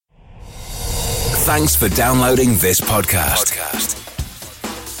Thanks for downloading this podcast.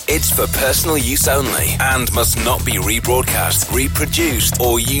 It's for personal use only and must not be rebroadcast, reproduced,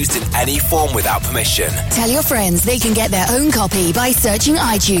 or used in any form without permission. Tell your friends they can get their own copy by searching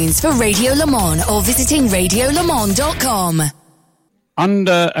iTunes for Radio Le Mans or visiting radiolemans.com.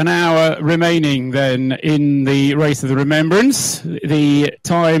 Under an hour remaining then in the race of the Remembrance. The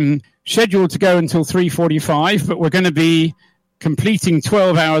time scheduled to go until 3:45, but we're going to be completing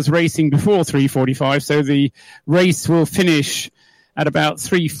 12 hours racing before 3:45, so the race will finish at about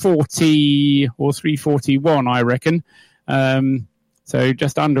 3:40 or 3:41, I reckon. So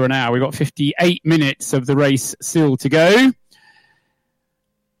just under an hour. We've got 58 minutes of the race still to go.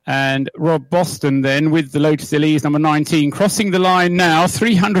 And Rob Boston then with the Lotus Elise number 19 crossing the line now.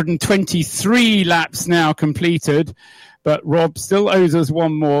 323 laps now completed, but Rob still owes us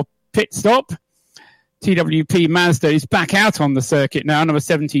one more pit stop. TWP Mazda is back out on the circuit now, number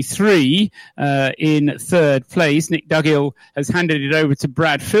 73 in third place. Nick Duggill has handed it over to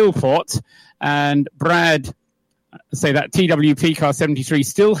Brad Philpott, and Brad, say that TWP car 73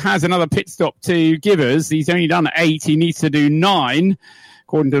 still has another pit stop to give us. He's only done 8. He needs to do 9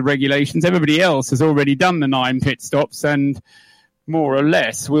 according to the regulations. Everybody else has already done the 9 pit stops, and more or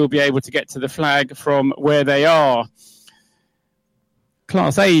less will be able to get to the flag from where they are.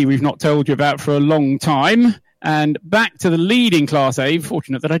 Class A we've not told you about for a long time, and back to the leading Class A,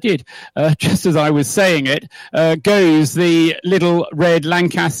 fortunate that I did, just as I was saying it, goes the little red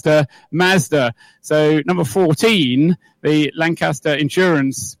Lancaster Mazda. So number 14, the Lancaster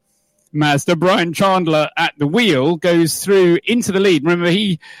Insurance Mazda, Brian Chandler at the wheel, goes through into the lead. Remember,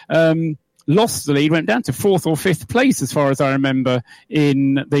 he lost the lead, went down to 4th or 5th place as far as I remember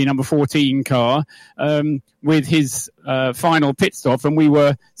in the number 14 car with his final pit stop, and we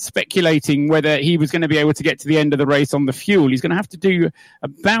were speculating whether he was going to be able to get to the end of the race on the fuel. He's going to have to do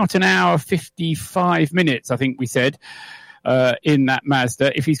about an hour 55 minutes, I think we said, in that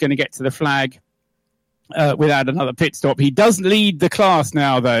Mazda if he's going to get to the flag without another pit stop. He does lead the class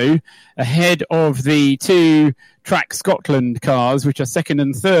now, though, ahead of the 2 Track Scotland cars, which are 2nd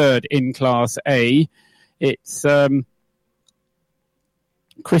and 3rd in Class A. It's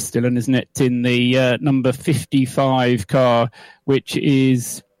Chris Dillon, isn't it, in the number 55 car, which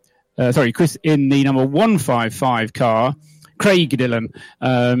is... Chris in the number 155 car. Craig Dillon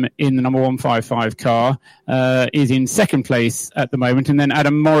in the number 155 car is in 2nd place at the moment, and then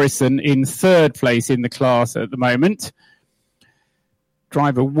Adam Morrison in 3rd place in the class at the moment.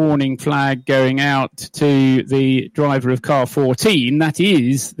 Driver warning flag going out to the driver of car 14. That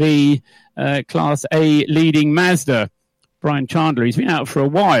is the Class A leading Mazda, Brian Chandler. He's been out for a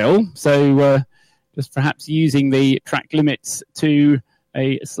while, so just perhaps using the track limits to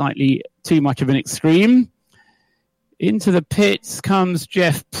a slightly too much of an extreme. Into the pits comes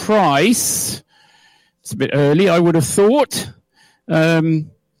Jeff Price. It's a bit early, I would have thought.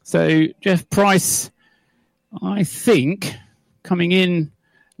 So Jeff Price, I think, coming in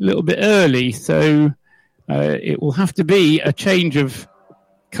a little bit early. So it will have to be a change of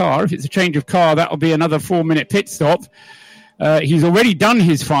car. If it's a change of car, that'll be another 4-minute pit stop. He's already done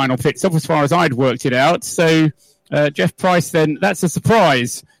his final pit stop as far as I'd worked it out. So Jeff Price, then, that's a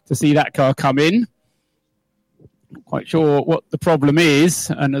surprise to see that car come in. Not quite sure what the problem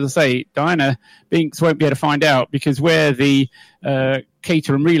is. And as I say, Diana Binks won't be able to find out because where the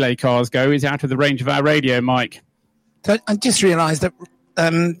Caterham relay cars go is out of the range of our radio, Mike. So I just realised that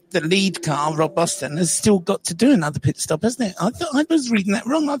the lead car, Rob Boston, has still got to do another pit stop, hasn't it? I thought I was reading that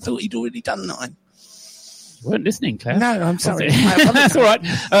wrong. I thought he'd already done 9. You weren't listening, Claire. No, I'm sorry. That's all right.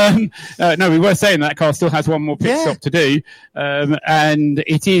 No, we were saying that car still has one more pit stop to do. And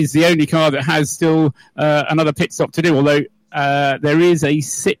it is the only car that has still another pit stop to do, although there is a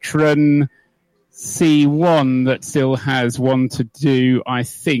Citroen C1 that still has one to do, I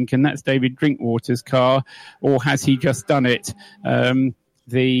think, and that's David Drinkwater's car, or has he just done it?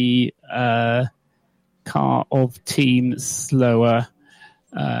 The car of Team Slower.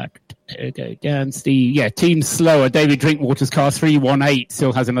 Go down, Steve. Yeah, Team Slower. David Drinkwater's car 318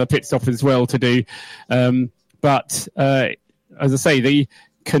 still has another pit stop as well to do. But as I say, the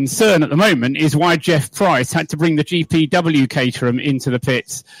concern at the moment is why Jeff Price had to bring the GPW Caterham into the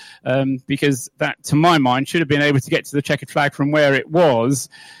pits, because that, to my mind, should have been able to get to the checkered flag from where it was.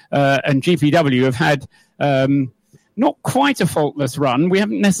 And GPW have had not quite a faultless run. We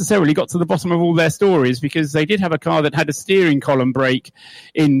haven't necessarily got to the bottom of all their stories because they did have a car that had a steering column break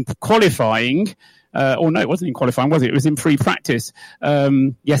in qualifying. Or no, it wasn't in qualifying, was it? It was in pre-practice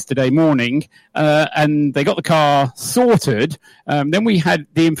yesterday morning. And they got the car sorted. Then we had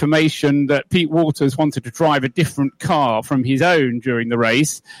the information that Pete Walters wanted to drive a different car from his own during the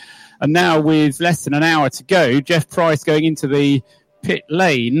race. And now with less than an hour to go, Jeff Price going into the pit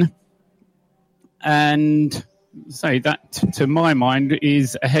lane, and so that, to my mind,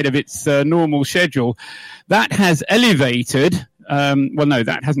 is ahead of its normal schedule. That has elevated,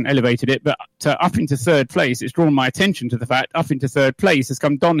 that hasn't elevated it, but up into third place. It's drawn my attention to the fact up into third place has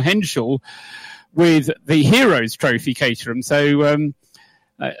come Don Henschel with the Heroes Trophy Caterham. So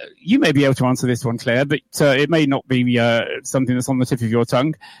you may be able to answer this one, Claire, but it may not be something that's on the tip of your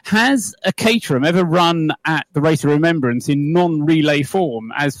tongue. Has a Caterham ever run at the Race of Remembrance in non-relay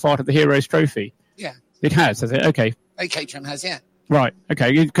form as part of the Heroes Trophy? Yeah. It has it? Okay. A Caterham has, yeah. Right,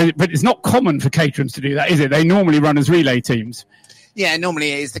 okay. But it's not common for Caterhams to do that, is it? They normally run as relay teams. Yeah,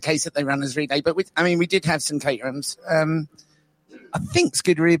 normally it is the case that they run as relay. But we did have some Caterhams. I think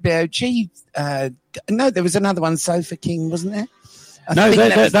Scuderia BOG. No, there was another one, Sofa King, wasn't there?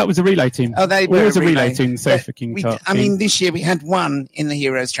 That was a relay team. Oh, they were always a relay team. Sofa King. This year we had one in the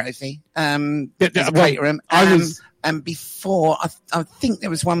Heroes Trophy. Caterham. And before, I think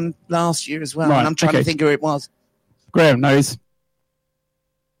there was one last year as well. Right, and I'm trying to think who it was. Graham knows.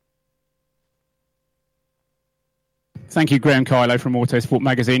 Thank you, Graham Kylo from Autosport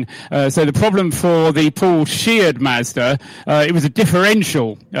Magazine. So the problem for the Paul Sheard Mazda, it was a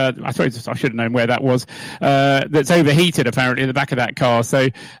differential. I suppose I should have known where that was. That's overheated, apparently, in the back of that car. So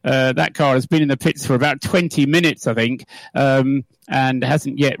that car has been in the pits for about 20 minutes, I think, and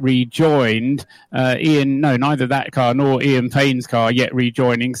hasn't yet rejoined. Neither that car nor Ian Payne's car yet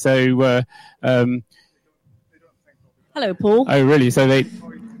rejoining. So... Hello, Paul. Oh, really? So they...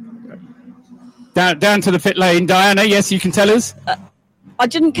 Down to the pit lane. Diana, yes, you can tell us. I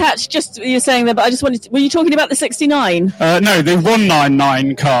didn't catch just what you're saying there, but I just wanted to, were you talking about the 69? No, the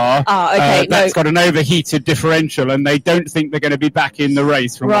 199 car. Okay. That's got an overheated differential, and they don't think they're going to be back in the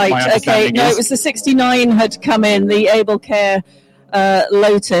race, from what my understanding is. No, it was the 69 had come in, the Able Care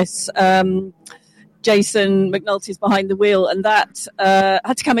Lotus. Jason McNulty's behind the wheel, and that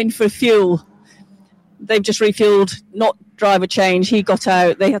had to come in for fuel. They've just refueled, not driver change. He got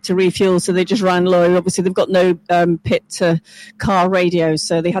out. They had to refuel, so they just ran low. Obviously, they've got no pit to car radio,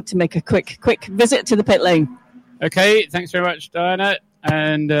 so they had to make a quick visit to the pit lane. Okay, thanks very much, Diana.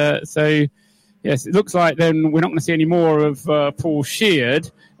 And so, yes, it looks like then we're not going to see any more of Paul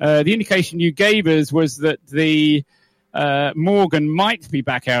Sheard. The indication you gave us was that the Morgan might be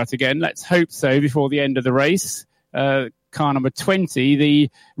back out again. Let's hope so before the end of the race. Car number 20, the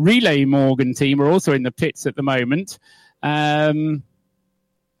Relay Morgan team are also in the pits at the moment. And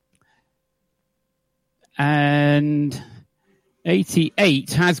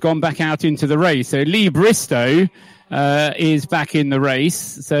 88 has gone back out into the race. So Lee Bristow is back in the race.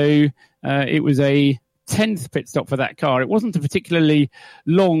 So it was a 10th pit stop for that car. It wasn't a particularly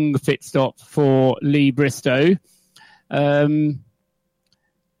long pit stop for Lee Bristow. 4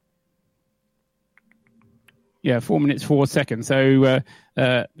 minutes, 4 seconds. So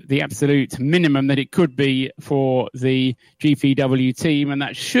the absolute minimum that it could be for the GPW team, and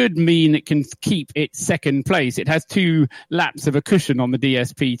that should mean it can keep its second place. It has 2 laps of a cushion on the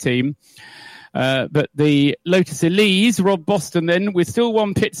DSP team. But the Lotus Elise, Rob Boston then, with still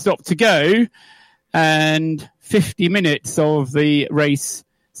 1 pit stop to go and 50 minutes of the race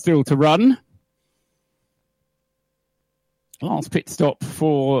still to run. Last pit stop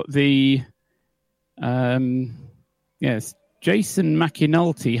for the... Jason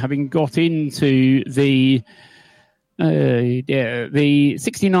McInulty, having got into the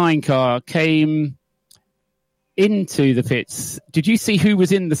 69 car, came into the pits. Did you see who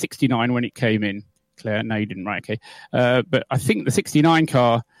was in the 69 when it came in, Claire? No, you didn't. Right, okay. But I think the 69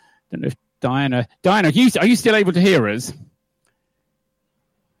 car, I don't know if Diana, are you still able to hear us?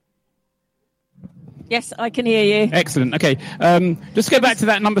 Yes, I can hear you. Excellent. Okay. Just go back to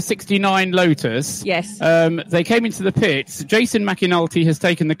that number 69 Lotus. Yes. They came into the pits. Jason McInulty has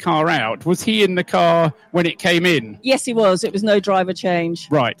taken the car out. Was he in the car when it came in? Yes, he was. It was no driver change.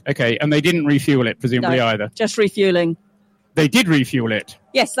 Right. Okay. And they didn't refuel it, presumably, either? Just refueling. They did refuel it?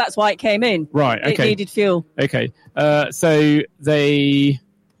 Yes, that's why it came in. Right. Okay. It needed fuel. Okay. So they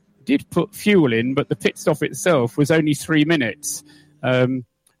did put fuel in, but the pit stop itself was only 3 minutes.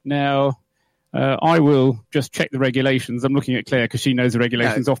 Now... I will just check the regulations. I'm looking at Claire because she knows the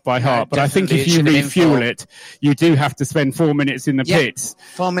regulations off by heart. But I think if you refuel it, you do have to spend 4 minutes in the pits.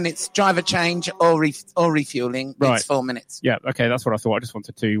 4 minutes, driver change or refueling. Right. It's 4 minutes. Yeah, okay, that's what I thought. I just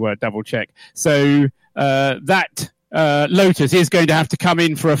wanted to double check. So that Lotus is going to have to come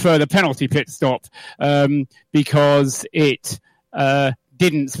in for a further penalty pit stop because it...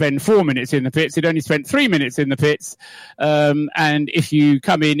 didn't spend 4 minutes in the pits. It only spent 3 minutes in the pits. And if you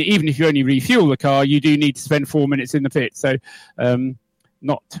come in, even if you only refuel the car, you do need to spend 4 minutes in the pits. So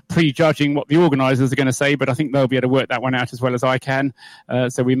not prejudging what the organisers are going to say, but I think they'll be able to work that one out as well as I can.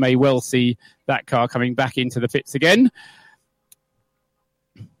 So we may well see that car coming back into the pits again.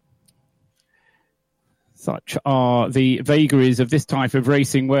 Such are the vagaries of this type of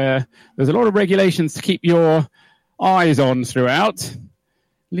racing, where there's a lot of regulations to keep your eyes on throughout.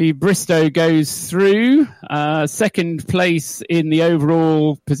 Lee Bristow goes through. Second place in the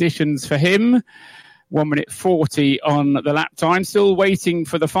overall positions for him. 1 minute 40 on the lap time. Still waiting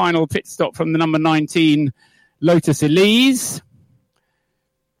for the final pit stop from the number 19 Lotus Elise.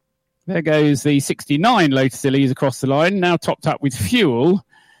 There goes the 69 Lotus Elise across the line, now topped up with fuel.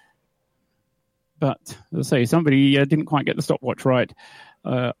 But, as I say, somebody didn't quite get the stopwatch right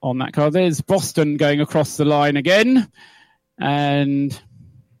on that car. There's Boston going across the line again and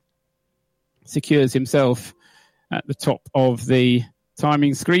secures himself at the top of the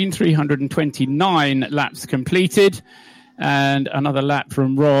timing screen. 329 laps completed and another lap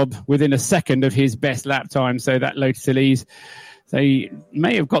from Rob within a second of his best lap time. So that Lotus Elise, they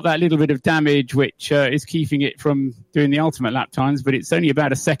may have got that little bit of damage which is keeping it from doing the ultimate lap times, but it's only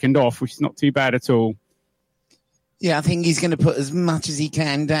about a second off, which is not too bad at all. Yeah, I think he's going to put as much as he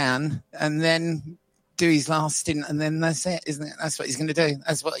can down and then do his last stint, and then that's it, isn't it? That's what he's going to do.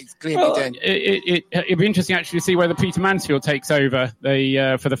 That's what he's clearly doing. It'd be interesting actually to see whether Peter Mansfield takes over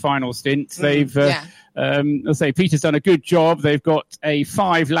for the final stint. They've, let's say, Peter's done a good job. They've got a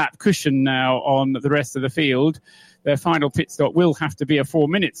 5-lap cushion now on the rest of the field. Their final pit stop will have to be a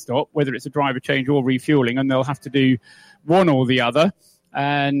 4-minute stop, whether it's a driver change or refueling, and they'll have to do one or the other.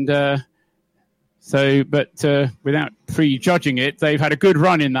 And without prejudging it, they've had a good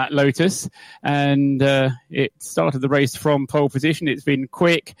run in that Lotus, and it started the race from pole position. It's been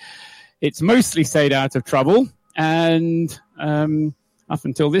quick. It's mostly stayed out of trouble, and up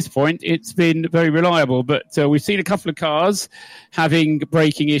until this point, it's been very reliable. But we've seen a couple of cars having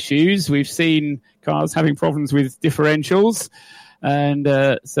braking issues. We've seen cars having problems with differentials, and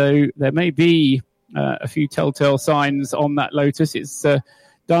so there may be a few telltale signs on that Lotus. It's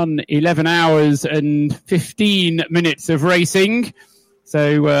done 11 hours and 15 minutes of racing.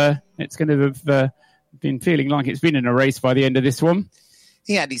 So it's going to have been feeling like it's been in a race by the end of this one.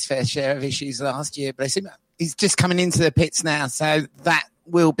 He had his fair share of issues last year, but he's just coming into the pits now. So that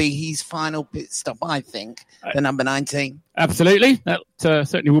will be his final pit stop, I think, the number 19. Absolutely. That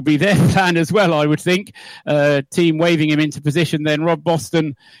certainly will be their plan as well, I would think. Team waving him into position. Then Rob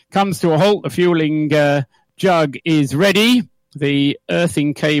Boston comes to a halt. The fueling jug is ready. The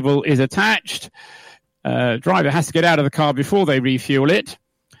earthing cable is attached. Driver has to get out of the car before they refuel it.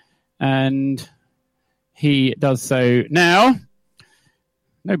 And he does so now.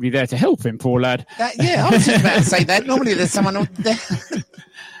 Nobody there to help him, poor lad. I was just about to say that. Normally there's someone there.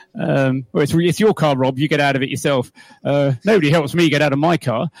 Well, it's your car, Rob. You get out of it yourself. Nobody helps me get out of my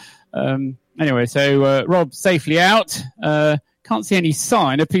car. Anyway, so Rob's safely out. Can't see any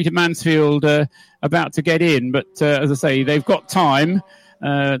sign of Peter Mansfield about to get in, but as I say, they've got time.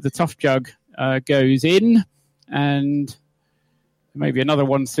 The tough jug goes in, and maybe another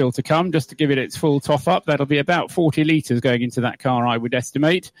one still to come just to give it its full top up. That'll be about 40 litres going into that car, I would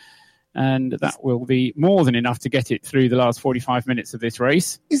estimate, and that will be more than enough to get it through the last 45 minutes of this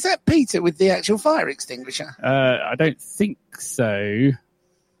race. Is that Peter with the actual fire extinguisher? I don't think so.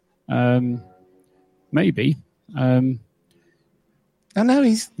 Maybe. I know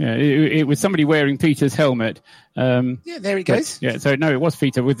he's... Yeah, it was somebody wearing Peter's helmet. Yeah, there he goes. So no, it was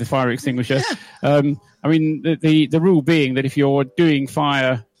Peter with the fire extinguisher. Yeah. I mean, the rule being that if you're doing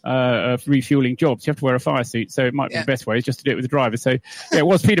fire refueling jobs, you have to wear a fire suit. So it might be the best way is just to do it with the driver. So yeah, it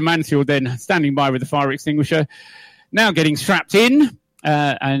was Peter Mansfield then standing by with the fire extinguisher, now getting strapped in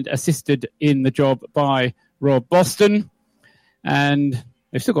and assisted in the job by Rob Boston. And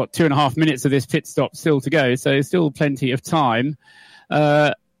they've still got 2.5 minutes of this pit stop still to go. So still plenty of time.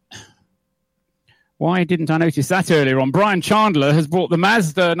 Why didn't I notice that earlier on? Brian Chandler has brought the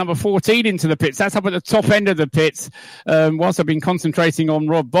Mazda number 14 into the pits. That's up at the top end of the pits. Whilst I've been concentrating on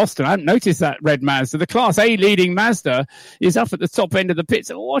Rob Boston, I hadn't noticed that red Mazda. The Class A leading Mazda is up at the top end of the pits.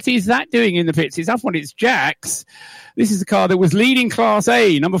 What is that doing in the pits? It's up on its jacks. This is the car that was leading Class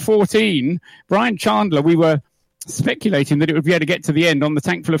A, number 14. Brian Chandler, we were speculating that it would be able to get to the end on the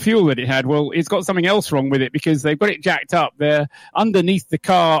tank full of fuel that it had. Well, it's got something else wrong with it because they've got it jacked up. They're underneath the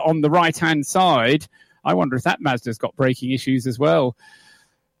car on the right-hand side. I wonder if that Mazda's got braking issues as well.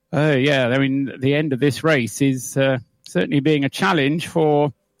 I mean, the end of this race is certainly being a challenge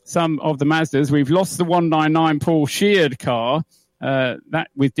for some of the Mazdas. We've lost the 199 Paul Sheard car, that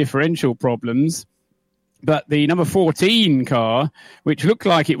with differential problems. But the number 14 car, which looked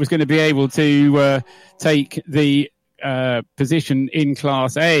like it was going to be able to take the position in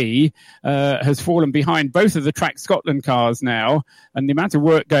Class A has fallen behind both of the Track Scotland cars now, and the amount of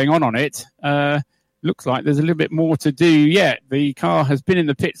work going on it looks like there's a little bit more to do yet. The car has been in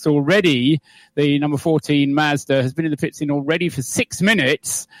the pits already. The number 14 Mazda has been in the pits already for 6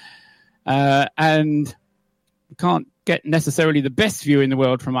 minutes, and can't get necessarily the best view in the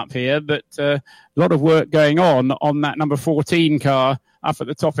world from up here, but a lot of work going on that number 14 car up at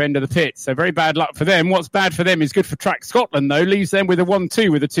the top end of the pit. So very bad luck for them. What's bad for them is good for Track Scotland, though. Leaves them with a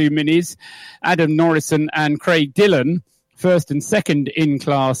 1-2 with the two minis, Adam Norrison and Craig Dillon, first and second in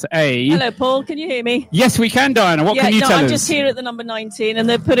Class A. Hello, Paul. Can you hear me? Yes, we can, Diana. What can you tell us? I'm just here at the number 19, and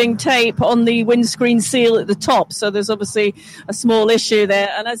they're putting tape on the windscreen seal at the top. So there's obviously a small issue there.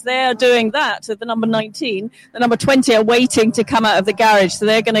 And as they're doing that at the number 19, the number 20 are waiting to come out of the garage. So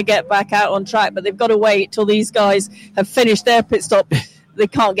they're going to get back out on track, but they've got to wait till these guys have finished their pit stop. They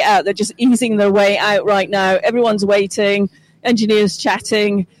can't get out. They're just easing their way out right now. Everyone's waiting. Engineers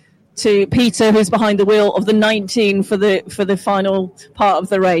chatting to Peter, who's behind the wheel of the 19 for the final part of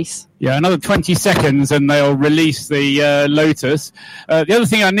the race. Yeah, another 20 seconds and they'll release the Lotus. The other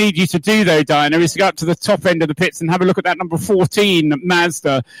thing I need you to do, though, Diana, is to go up to the top end of the pits and have a look at that number 14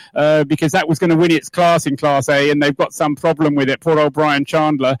 Mazda, because that was going to win its class in Class A, and they've got some problem with it. Poor old Brian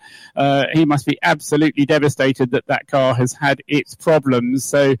Chandler. He must be absolutely devastated that car has had its problems.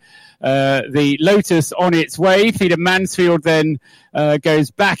 So the Lotus on its way. Peter Mansfield then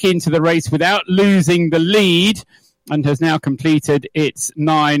goes back into the race without losing the lead, and has now completed its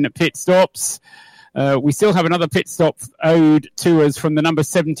 9 pit stops. We still have another pit stop owed to us from the number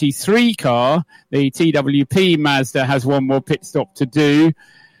 73 car. The TWP Mazda has one more pit stop to do.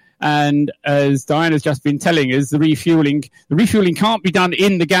 And as Diana's just been telling us, the refueling can't be done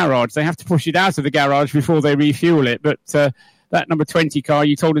in the garage. They have to push it out of the garage before they refuel it. But that number 20 car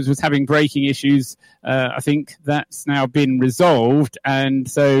you told us was having braking issues. I think that's now been resolved. And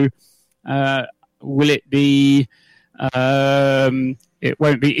so will it be... it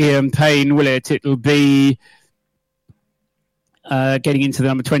won't be Ian Payne, will it? It'll be getting into the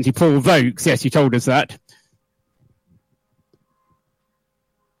number 20, Paul Vokes. Yes, you told us that.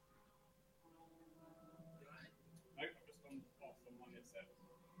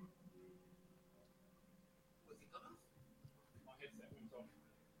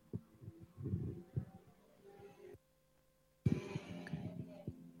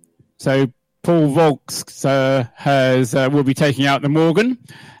 So Paul Vokes will be taking out the Morgan,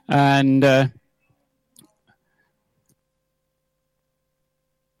 and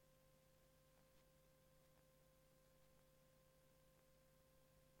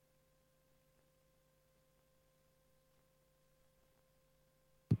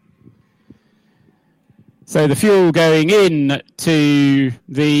so the fuel going in to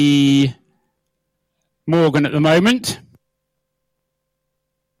the Morgan at the moment.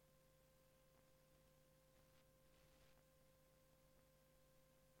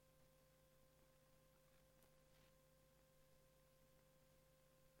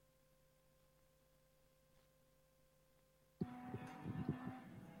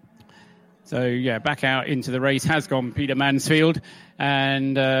 So, yeah, back out into the race has gone Peter Mansfield,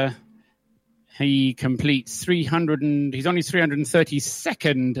 and he completes he's on his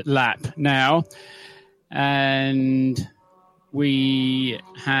 332nd lap now, and we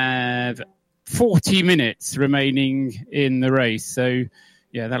have 40 minutes remaining in the race. So,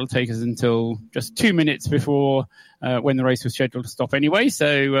 yeah, that'll take us until just 2 minutes before when the race was scheduled to stop anyway.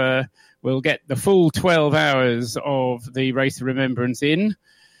 So we'll get the full 12 hours of the Race of Remembrance in.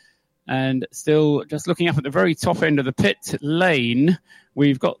 And still just looking up at the very top end of the pit lane,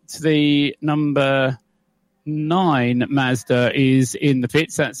 we've got the number 9 Mazda is in the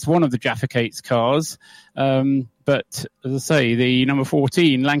pits. That's one of the Jaffa Cates cars. But as I say, the number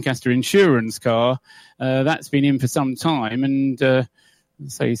 14 Lancaster Insurance car, that's been in for some time. And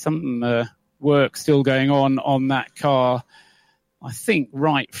some work still going on that car, I think,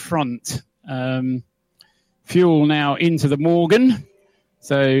 right front. Fuel now into the Morgan.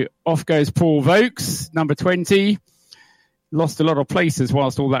 So off goes Paul Vokes, number 20. Lost a lot of places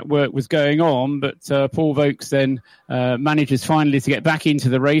whilst all that work was going on, but Paul Vokes then manages finally to get back into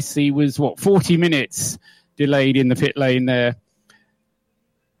the race. He was, 40 minutes delayed in the pit lane there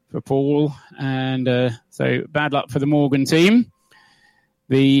for Paul. And so bad luck for the Morgan team.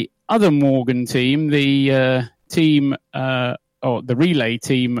 The other Morgan team, the relay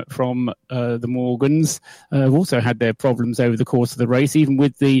team from the Morgans have also had their problems over the course of the race, even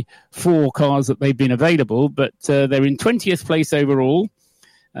with the 4 cars that they've been available. But they're in 20th place overall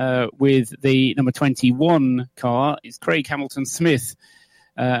with the number 21 car. It's Craig Hamilton-Smith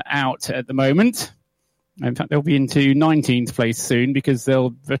out at the moment. In fact, they'll be into 19th place soon because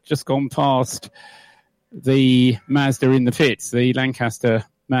they've just gone past the Mazda in the pits, the Lancaster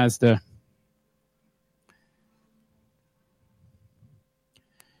Mazda.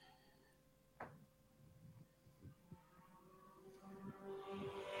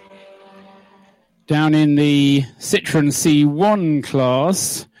 Down in the Citroen C1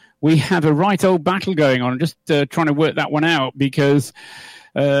 class, we have a right old battle going on. I'm just trying to work that one out because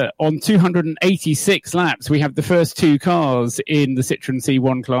on 286 laps, we have the first two cars in the Citroen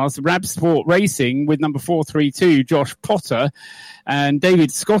C1 class. Rab Sport Racing with number 432, Josh Potter, and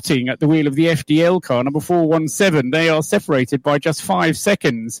David Scotting at the wheel of the FDL car, number 417. They are separated by just 5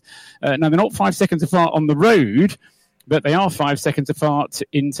 seconds. Now, they're not 5 seconds apart on the road, but they are 5 seconds apart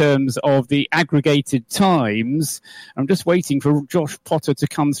in terms of the aggregated times. I'm just waiting for Josh Potter to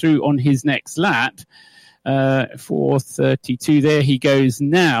come through on his next lap. 4:32, there he goes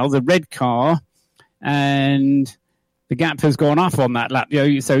now, the red car, and the gap has gone up on that lap.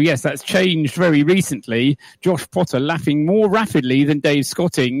 So, yes, that's changed very recently. Josh Potter lapping more rapidly than Dave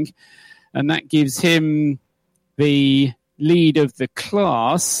Scotting, and that gives him the lead of the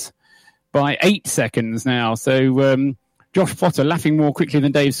class by 8 seconds now. So Josh Potter lapping more quickly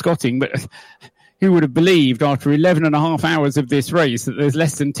than Dave Scotting, but who would have believed after 11 and a half hours of this race that there's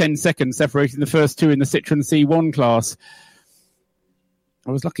less than 10 seconds separating the first two in the Citroen C1 class?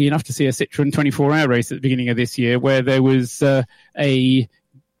 I was lucky enough to see a Citroen 24-hour race at the beginning of this year where there was a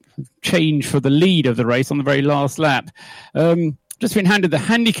change for the lead of the race on the very last lap. Just been handed the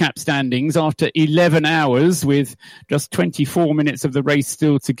handicap standings after 11 hours with just 24 minutes of the race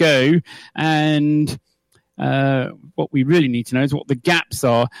still to go. And what we really need to know is what the gaps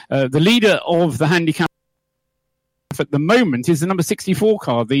are. The leader of the handicap at the moment is the number 64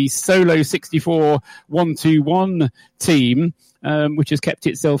 car, the Solo 64 121 team, which has kept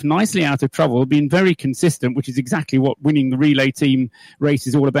itself nicely out of trouble, been very consistent, which is exactly what winning the relay team race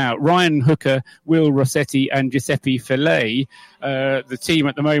is all about. Ryan Hooker, Will Rossetti and Giuseppe Fillet, the team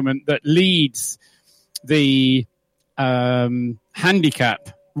at the moment that leads the handicap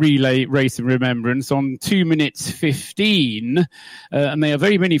relay race of Remembrance on 2 minutes 15, and they are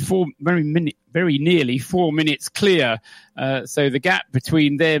very nearly 4 minutes clear. So the gap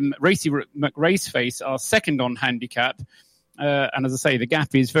between them, Racy McRaceface, are second on handicap. And as I say, the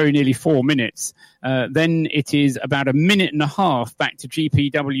gap is very nearly 4 minutes. Then it is about a minute and a half back to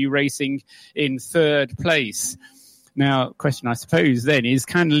GPW Racing in third place. Now, question I suppose then is,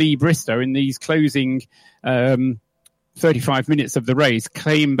 can Lee Bristow in these closing 35 minutes of the race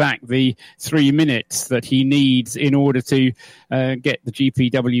claim back the 3 minutes that he needs in order to get the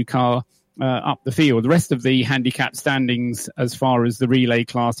GPW car up the field? The rest of the handicap standings as far as the relay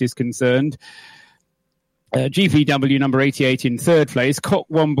class is concerned: GPW number 88 in third place,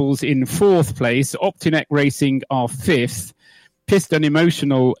 Cockwombles in fourth place, Optinet Racing are fifth, Piston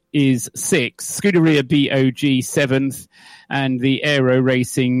Emotional is sixth, Scuderia BOG seventh, and the Aero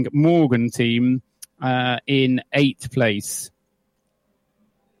Racing Morgan team in eighth place.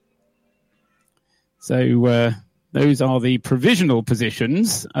 So those are the provisional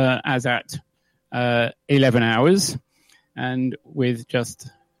positions as at 11 hours, and with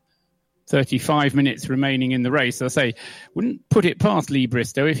just 35 minutes remaining in the race. I say, wouldn't put it past Lee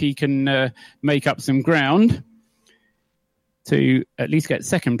Bristow if he can make up some ground to at least get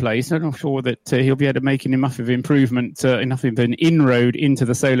second place. I'm not sure that he'll be able to make enough of improvement, enough of an inroad into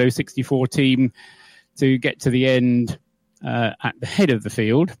the Solo 64 team to get to the end at the head of the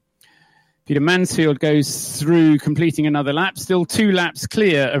field. Peter Mansfield goes through, completing another lap, still 2 laps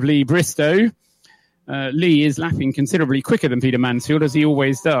clear of Lee Bristow. Lee is lapping considerably quicker than Peter Mansfield, as he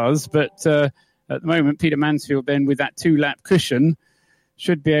always does, but at the moment, Peter Mansfield then, with that 2-lap cushion,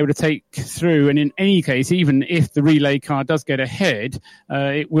 should be able to take through. And in any case, even if the relay car does get ahead,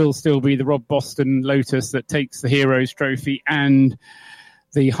 it will still be the Rob Boston Lotus that takes the Heroes Trophy and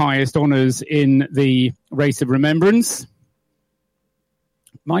the highest honours in the race of Remembrance.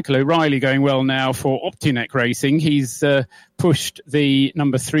 Michael O'Reilly going well now for Optinet Racing. He's pushed the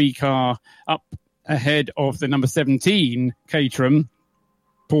number 3 car up ahead of the number 17 Caterham.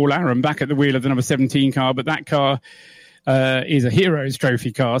 Paul Aram back at the wheel of the number 17 car, but that car is a Heroes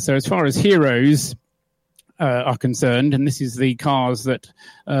Trophy car. So as far as Heroes are concerned, and this is the cars that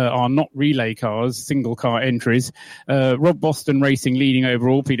are not relay cars, single car entries. Rob Boston Racing leading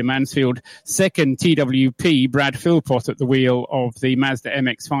overall, Peter Mansfield second, TWP, Brad Philpott at the wheel of the Mazda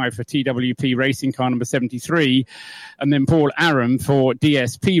MX-5 for TWP Racing, car number 73, and then Paul Aram for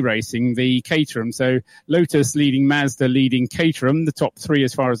DSP Racing, the Caterham. So Lotus leading, Mazda leading, Caterham, the top three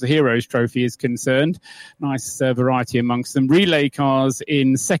as far as the Heroes Trophy is concerned. Nice variety amongst them. Relay cars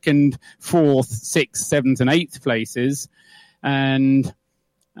in second, fourth, sixth, seventh and eighth places, and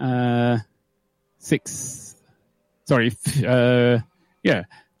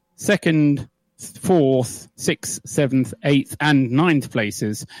second, fourth, sixth, seventh, eighth and ninth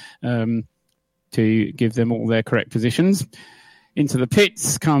places, to give them all their correct positions. Into the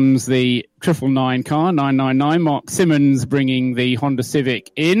pits comes the 999 car, 999, Mark Simmons bringing the Honda Civic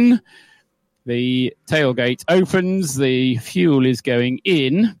in. The tailgate opens, the fuel is going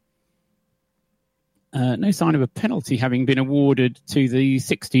in. No sign of a penalty having been awarded to the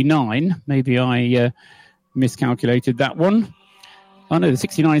 69. Maybe I miscalculated that one. Oh, no, the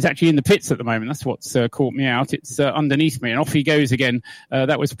 69 is actually in the pits at the moment. That's what's caught me out. It's underneath me, and off he goes again.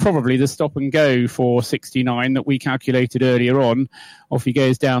 That was probably the stop and go for 69 that we calculated earlier on. Off he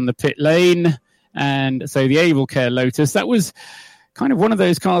goes down the pit lane. And so the Able Care Lotus, that was kind of one of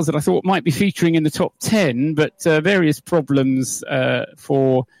those cars that I thought might be featuring in the top 10, but various problems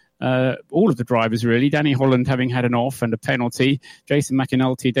for all of the drivers, really. Danny Holland having had an off and a penalty. Jason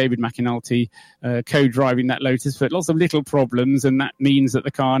McAnulty, David McAnulty co-driving that Lotus, but lots of little problems, and that means that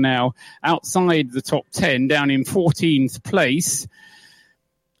the car now outside the top 10, down in 14th place.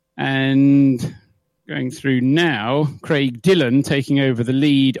 And going through now, Craig Dillon taking over the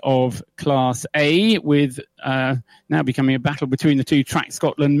lead of Class A, with now becoming a battle between the two Track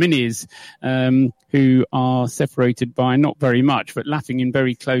Scotland Minis, who are separated by not very much, but lapping in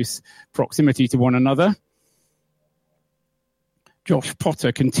very close proximity to one another. Josh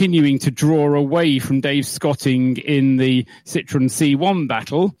Potter continuing to draw away from Dave Scotting in the Citroen C1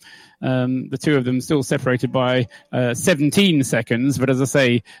 battle. The two of them still separated by 17 seconds, but as I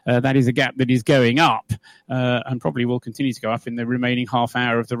say, that is a gap that is going up and probably will continue to go up in the remaining half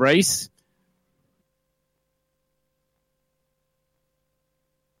hour of the race.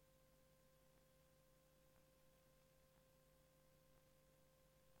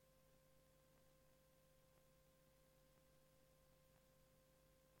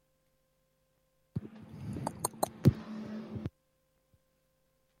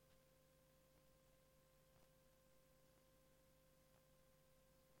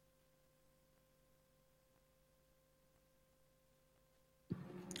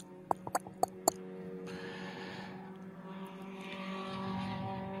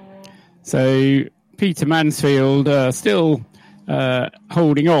 So Peter Mansfield still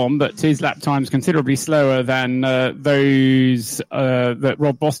holding on, but his lap time's considerably slower than those that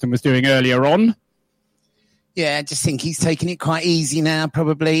Rob Boston was doing earlier on. Yeah, I just think he's taking it quite easy now,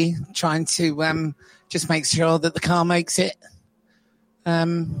 probably trying to just make sure that the car makes it.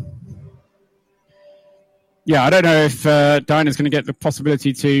 Yeah, I don't know if Dinah's going to get the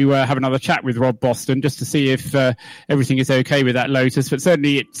possibility to have another chat with Rob Boston just to see if everything is okay with that Lotus. But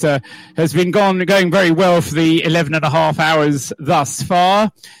certainly it has been going very well for the 11 and a half hours thus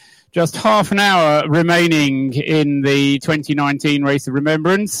far. Just half an hour remaining in the 2019 Race of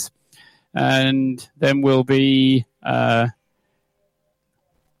Remembrance. And then we'll be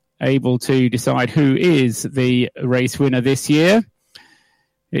able to decide who is the race winner this year.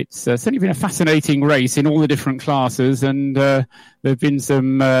 It's certainly been a fascinating race in all the different classes, and there have been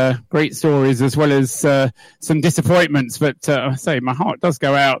some great stories as well as some disappointments. But I say my heart does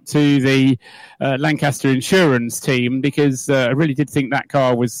go out to the Lancaster Insurance team, because I really did think that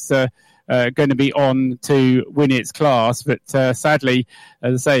car was going to be on to win its class. But sadly,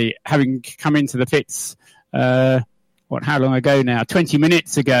 as I say, having come into the pits, how long ago now? 20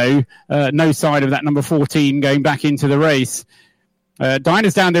 minutes ago, no sign of that number 14 going back into the race.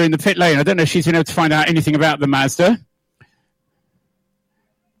 Dinah's down there in the pit lane. I don't know if she's been able to find out anything about the Mazda.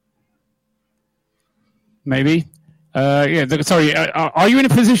 Maybe. Sorry, are you in a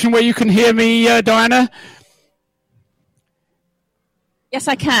position where you can hear me, Diana? Yes,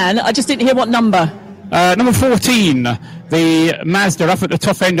 I can. I just didn't hear what number. Number 14, the Mazda up at the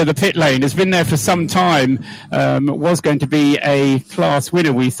top end of the pit lane, has been there for some time. Was going to be a class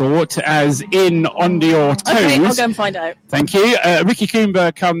winner, we thought, as in on your toes. Okay, I'll go and find out. Thank you. Ricky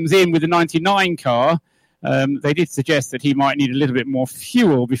Coomber comes in with the 99 car. They did suggest that he might need a little bit more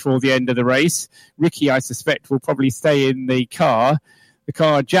fuel before the end of the race. Ricky, I suspect, will probably stay in the car. The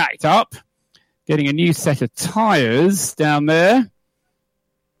car jacked up, getting a new set of tyres down there.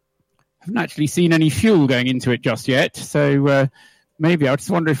 haven't actually seen any fuel going into it just yet. So maybe I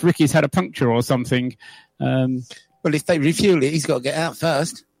just wonder if Ricky's had a puncture or something. Well, if they refuel it, he's got to get out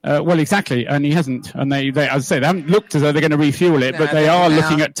first. Well, exactly, and he hasn't. And they, as I say, they haven't looked as though they're going to refuel it, No, but they are now.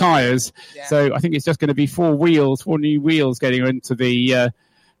 looking at tyres. Yeah. So I think it's just going to be four new wheels getting into the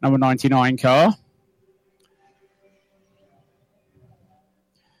number 99 car.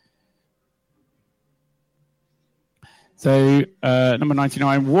 So number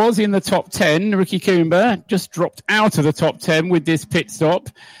 99 was in the top 10. Ricky Coomber just dropped out of the top 10 with this pit stop.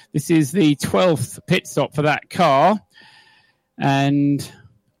 This is the 12th pit stop for that car. And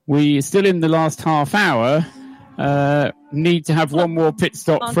we're still in the last half hour. Need to have one more pit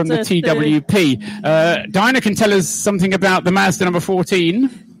stop from the TWP. Dinah can tell us something about the Mazda number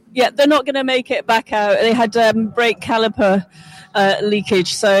 14. Yeah, they're not going to make it back out. They had brake caliper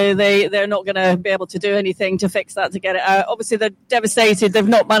leakage, so they're not going to be able to do anything to fix that, to get it out. Obviously, they're devastated. They've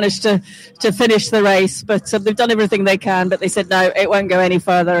not managed to finish the race, but they've done everything they can. But they said, no, it won't go any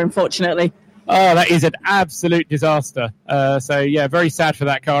further, unfortunately. Oh, that is an absolute disaster. So, yeah, very sad for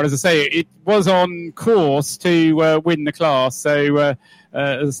that car. As I say, it was on course to win the class. So,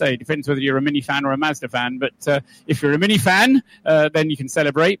 as I say, it depends whether you're a Mini fan or a Mazda fan. But if you're a Mini fan, then you can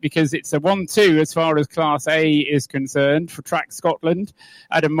celebrate because it's a 1-2 as far as Class A is concerned for Track Scotland.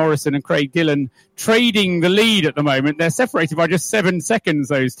 Adam Morrison and Craig Dillon trading the lead at the moment. They're separated by just 7 seconds,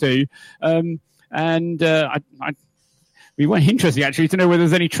 those two. We were interested actually to know whether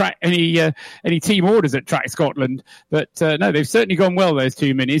there's any team orders at Track Scotland, but no, they've certainly gone well, those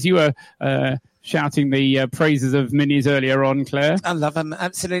two minis. You were shouting the praises of minis earlier on, Claire. I love them,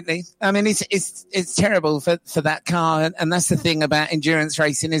 absolutely. I mean, it's terrible for that car, and that's the thing about endurance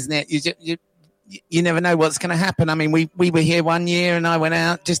racing, isn't it? You never know what's going to happen. I mean, we were here one year, and I went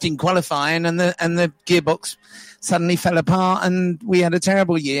out just in qualifying, and the gearbox suddenly fell apart, and we had a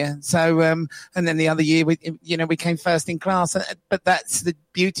terrible year. So, and then the other year, we came first in class. But that's the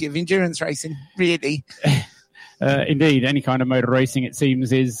beauty of endurance racing, really. Indeed, any kind of motor racing, it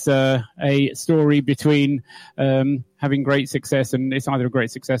seems, is a story between having great success, and it's either a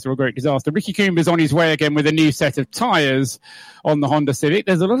great success or a great disaster. Ricky Coomber's on his way again with a new set of tyres on the Honda Civic.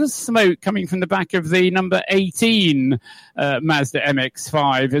 There's a lot of smoke coming from the back of the number 18 Mazda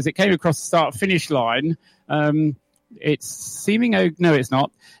MX-5 as it came across the start-finish line. It's seeming... no, it's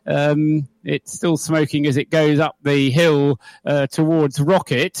not. It's still smoking as it goes up the hill towards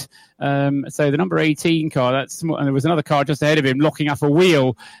Rocket. So the number 18 car, and there was another car just ahead of him locking up a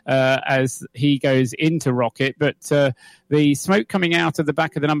wheel as he goes into Rocket. But the smoke coming out of the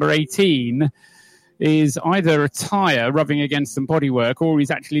back of the number 18 is either a tyre rubbing against some bodywork or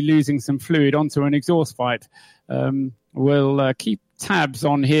he's actually losing some fluid onto an exhaust pipe. We'll keep tabs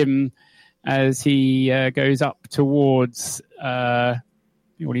on him as he goes up towards...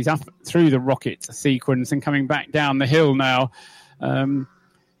 he's up through the Rocket sequence and coming back down the hill now.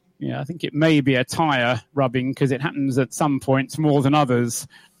 I think it may be a tyre rubbing because it happens at some points more than others.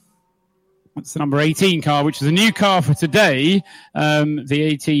 That's the number 18 car, which is a new car for today. The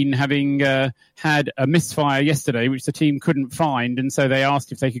 18 having had a misfire yesterday, which the team couldn't find. And so they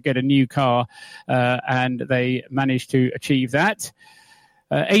asked if they could get a new car, and they managed to achieve that.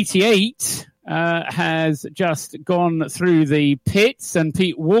 88 has just gone through the pits, and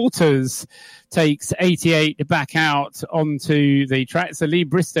Pete Walters takes 88 back out onto the track. So Lee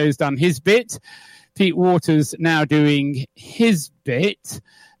Bristow's done his bit. Pete Walters now doing his bit.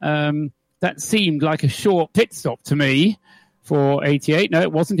 That seemed like a short pit stop to me for 88. No,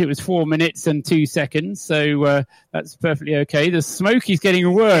 it wasn't. It was 4 minutes and 2 seconds. So that's perfectly okay. The smoke is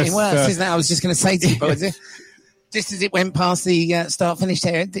getting worse. Getting worse, isn't it? I was just going to say to you, boys, just as it went past the start-finish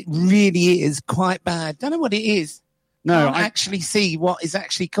there, it really is quite bad. Don't know what it is. No, I actually see what is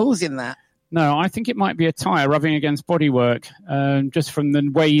actually causing that. No, I think it might be a tyre rubbing against bodywork, just from the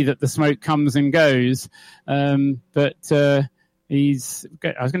way that the smoke comes and goes. But he's,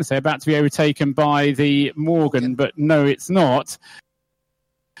 I was going to say, about to be overtaken by the Morgan, but no, it's not.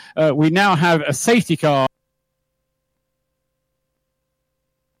 We now have a safety car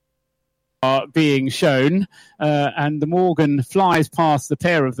being shown, and the Morgan flies past the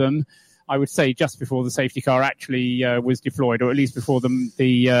pair of them, I would say just before the safety car actually was deployed, or at least before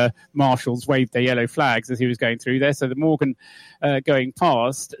the marshals waved their yellow flags as he was going through there. So the Morgan going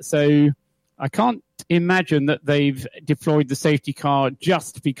past. So I can't imagine that they've deployed the safety car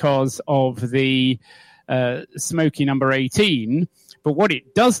just because of the smoky number 18. But what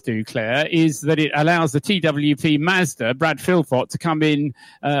it does do, Claire, is that it allows the TWP Mazda, Brad Philpott, to come in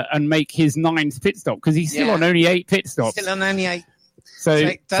and make his 9th pit stop, because he's still on only 8 pit stops. Still on only 8. So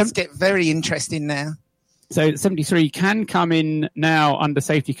it does get very interesting now. So 73 can come in now under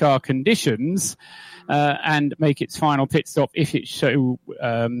safety car conditions and make its final pit stop if it so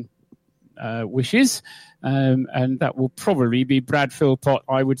wishes. And that will probably be Brad Philpott,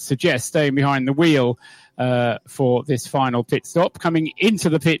 I would suggest, staying behind the wheel for this final pit stop. Coming into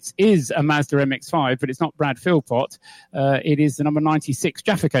the pits is a Mazda MX-5, but it's not Brad Philpott. It is the number 96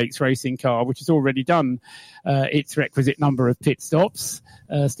 Jaffa Cakes racing car, which has already done its requisite number of pit stops.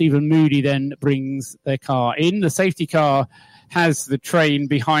 Stephen Moody then brings their car in. The safety car has the train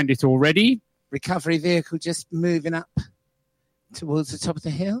behind it already. Recovery vehicle just moving up towards the top of the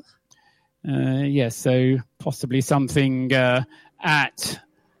hill. Yes, so possibly something at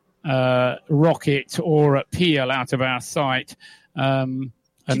Rocket or at Peel out of our sight.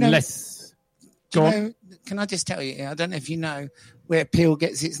 Unless... can I just tell you, I don't know if you know where Peel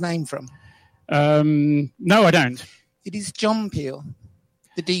gets its name from. No, I don't. It is John Peel,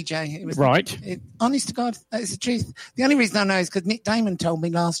 the DJ. It was right. Honest to God, that is the truth. The only reason I know is because Nick Damon told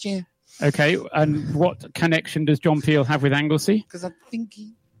me last year. Okay, and what connection does John Peel have with Anglesey? Because I think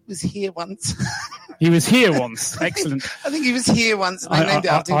he was here once. He was here once. Excellent. I think he was here once, and they named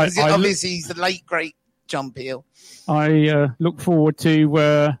it after him because obviously he's the late great John Peel. I look forward to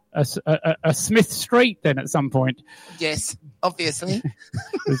a Smith Straight then at some point. Yes, obviously.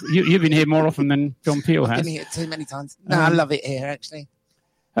 You've been here more often than John Peel has. I've been here too many times. No, I love it here actually.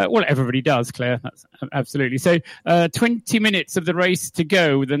 Well, everybody does, Claire. That's absolutely. So 20 minutes of the race to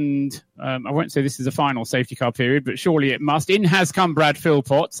go. And I won't say this is the final safety car period, but surely it must. In has come Brad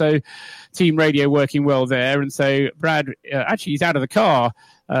Philpott. So Team Radio working well there. And so Brad, actually, he's out of the car,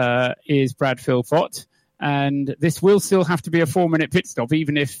 is Brad Philpott. And this will still have to be a 4-minute pit stop,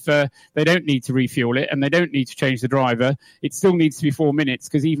 even if they don't need to refuel it and they don't need to change the driver. It still needs to be 4 minutes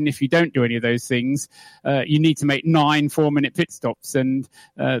because even if you don't do any of those things, you need to make 9 4-minute pit stops. And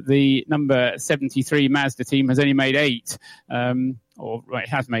the number 73 Mazda team has only made 8, it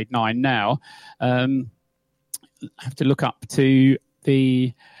has made 9 now. I have to look up to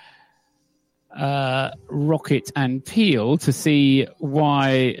the Rocket and Peel to see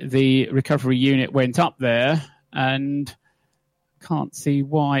why the recovery unit went up there, and can't see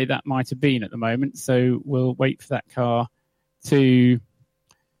why that might have been at the moment. So we'll wait for that car to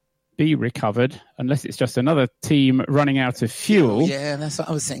be recovered, unless it's just another team running out of fuel. Yeah, that's what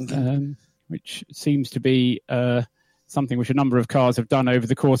I was thinking. Which seems to be something which a number of cars have done over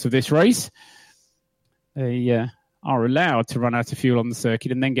the course of this race. They are allowed to run out of fuel on the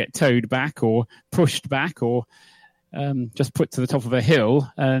circuit and then get towed back or pushed back or just put to the top of a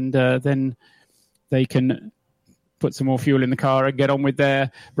hill, and then they can put some more fuel in the car and get on with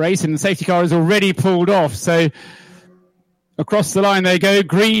their race. And the safety car has already pulled off. So across the line they go.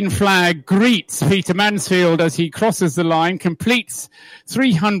 Green flag greets Peter Mansfield as he crosses the line, completes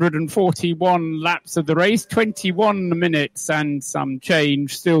 341 laps of the race, 21 minutes and some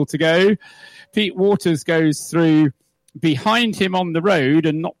change still to go. Pete Waters goes through behind him on the road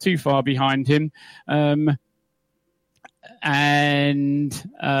and not too far behind him. And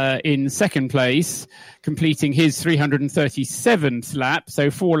in second place, completing his 337th lap,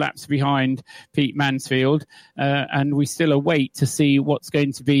 so 4 laps behind Pete Mansfield. And we still await to see what's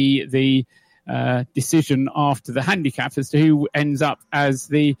going to be the decision after the handicap as to who ends up as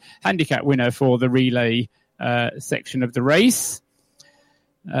the handicap winner for the relay section of the race.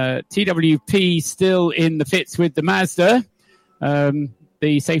 TWP still in the pits with the Mazda.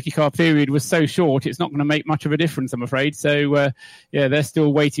 The safety car period was so short, it's not going to make much of a difference, I'm afraid. So, they're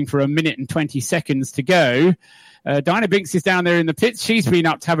still waiting for 1 minute and 20 seconds to go. Dinah Binks is down there in the pits. She's been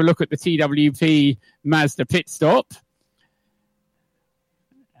up to have a look at the TWP Mazda pit stop.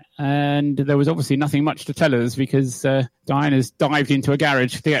 And there was obviously nothing much to tell us because Diana's dived into a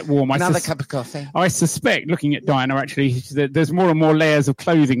garage to get warm. Another cup of coffee. I suspect, looking at Diana, actually, that there's more and more layers of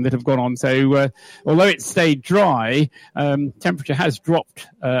clothing that have gone on. So although it stayed dry, temperature has dropped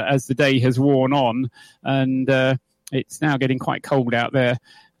as the day has worn on. And it's now getting quite cold out there.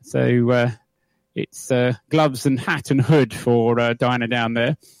 So it's gloves and hat and hood for Diana down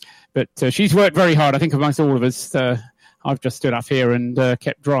there. But she's worked very hard, I think, amongst all of us. I've just stood up here and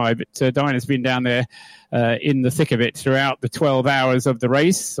kept dry, but Diana's been down there in the thick of it throughout the 12 hours of the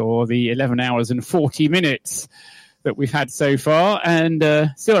race, or the 11 hours and 40 minutes that we've had so far. And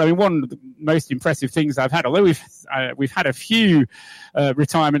still, I mean, one of the most impressive things I've had, although we've had a few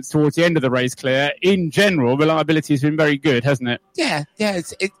retirements towards the end of the race, Claire, in general, reliability has been very good, hasn't it? Yeah.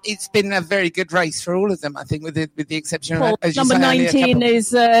 It's been a very good race for all of them, I think, with the exception of, as you number say, 19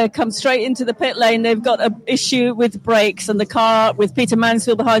 is come straight into the pit lane. They've got an issue with brakes, and the car with Peter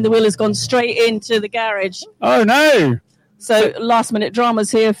Mansfield behind the wheel has gone straight into the garage. Oh no! So last-minute dramas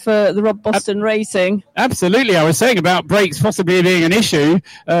here for the Rob Boston Racing. Absolutely. I was saying about brakes possibly being an issue.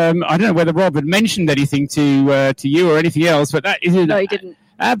 I don't know whether Rob had mentioned anything to you or anything else, but that is No, he didn't.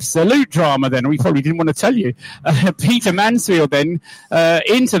 Absolute drama then. We probably didn't want to tell you. Peter Mansfield then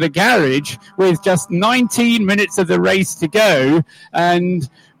into the garage with just 19 minutes of the race to go. And,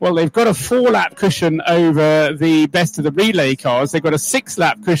 well, they've got a 4-lap cushion over the best of the relay cars. They've got a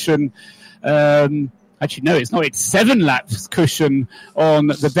 6-lap cushion. Actually, no, it's not. It's 7 laps cushion on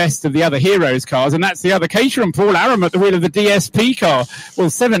the best of the other Heroes cars, and that's the other Caterham, Paul Aram at the wheel of the DSP car.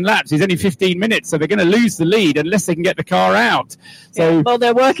 Well, 7 laps is only 15 minutes, so they're going to lose the lead unless they can get the car out. So, yeah, well,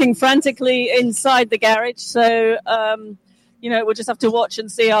 they're working frantically inside the garage, so we'll just have to watch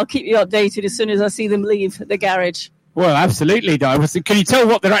and see. I'll keep you updated as soon as I see them leave the garage. Well, absolutely, Di. Can you tell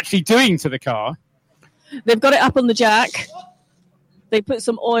what they're actually doing to the car? They've got it up on the jack. They put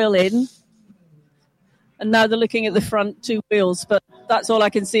some oil in. And now they're looking at the front 2 wheels, but that's all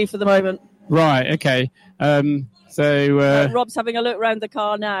I can see for the moment. Right, okay. Rob's having a look around the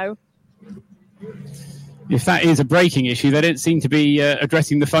car now. If that is a braking issue, they don't seem to be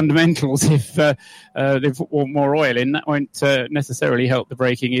addressing the fundamentals. If they've want more oil in, that won't necessarily help the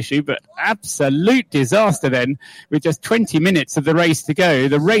braking issue. But absolute disaster then, with just 20 minutes of the race to go.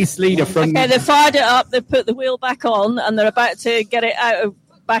 The race leader from... Okay, they've fired it up, they've put the wheel back on, and they're about to get it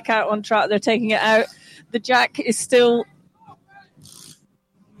back out on track. They're taking it out. The jack is still...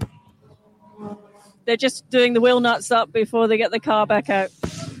 They're just doing the wheel nuts up before they get the car back out.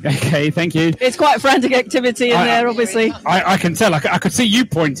 Okay, thank you. It's quite frantic activity in there, obviously. I can tell. I could see you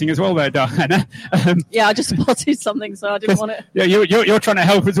pointing as well there, Diana. Yeah, I just spotted something, so I didn't want it. Yeah, you're trying to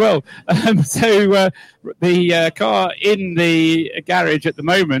help as well. The car in the garage at the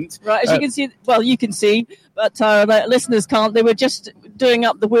moment... Right, as you can see... Well, you can see, but our listeners can't. They were just doing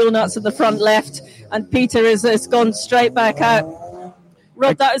up the wheel nuts at the front left, and Peter has gone straight back out.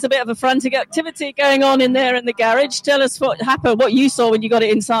 Rob, that was a bit of a frantic activity going on in there in the garage. Tell us what happened, what you saw when you got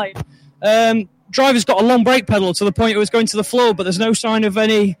it inside. Driver's got a long brake pedal to the point it was going to the floor, but there's no sign of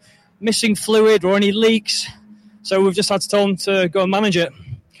any missing fluid or any leaks. So we've just had to tell them to go and manage it.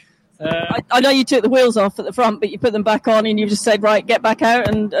 I know you took the wheels off at the front, but you put them back on and you just said, right, get back out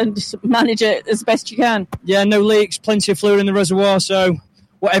and just manage it as best you can. Yeah, no leaks, plenty of fluid in the reservoir. So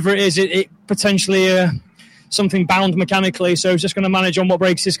whatever it is, it potentially... something bound mechanically, so he's just going to manage on what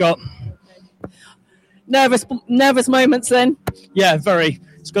brakes he's got. Nervous moments then? Yeah, very.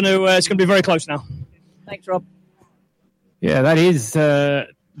 It's going to be very close now. Thanks, Rob. Yeah, that is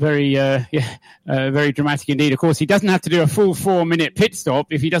very dramatic indeed. Of course, he doesn't have to do a full 4-minute pit stop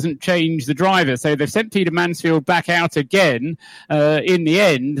if he doesn't change the driver. So they've sent Peter Mansfield back out again. In the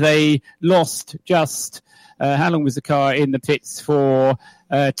end, they lost just... how long was the car in the pits for?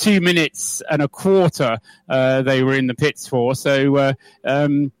 2 minutes and a quarter they were in the pits for. So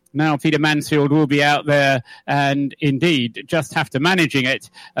now Peter Mansfield will be out there and indeed just have to managing it.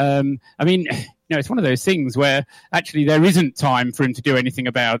 It's one of those things where actually there isn't time for him to do anything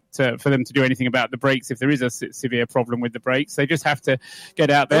about, for them to do anything about the brakes if there is a severe problem with the brakes. They just have to get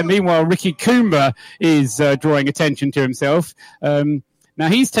out there. Meanwhile, Ricky Coomber is drawing attention to himself. Now,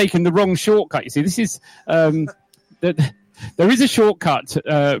 he's taken the wrong shortcut. You see, this is... there is a shortcut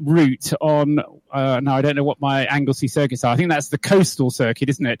route on... now, I don't know what my Anglesey circuits are. I think that's the coastal circuit,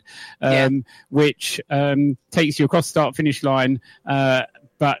 isn't it? Which takes you across start-finish line...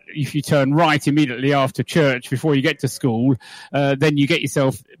 but if you turn right immediately after church before you get to school, then you get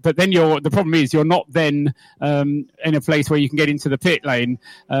yourself... But then the problem is you're not then in a place where you can get into the pit lane.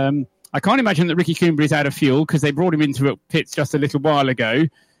 I can't imagine that Ricky Coomber is out of fuel because they brought him into pits just a little while ago.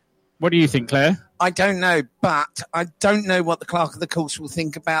 What do you think, Claire? I don't know, but I don't know what the clerk of the course will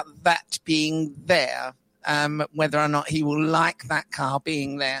think about that being there, whether or not he will like that car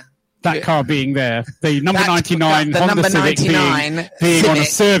being there. That car being there, the number 99 Honda Civic being on a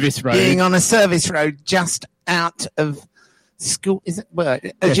service road. Being on a service road just out of school. Is it? Well,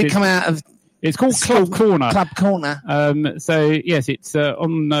 as you come out of... It's called Club Corner. Club Corner. So, yes, it's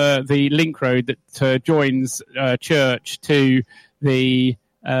on the link road that joins Church to the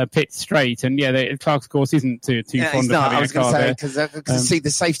pit straight. And, the Clark's course isn't too fond of having a car there. Because I can see the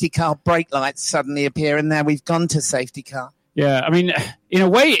safety car brake lights suddenly appear, and now we've gone to safety car. Yeah, I mean, in a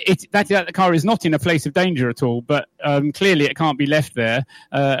way, that car is not in a place of danger at all, but clearly it can't be left there.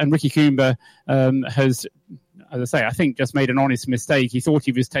 And Ricky Coomber has... As I say, I think just made an honest mistake. He thought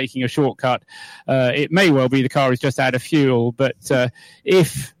he was taking a shortcut. It may well be the car is just out of fuel, but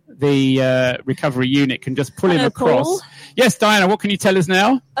if the recovery unit can just pull him across. Paul. Yes, Diana, what can you tell us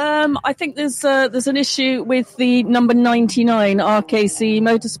now? I think there's an issue with the number 99 RKC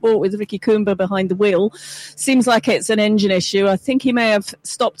Motorsport with Ricky Coomber behind the wheel. Seems like it's an engine issue. I think he may have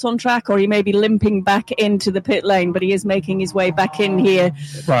stopped on track, or he may be limping back into the pit lane, but he is making his way back in here.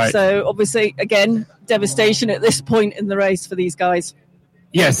 Right. So obviously, again, devastation at this point in the race for these guys.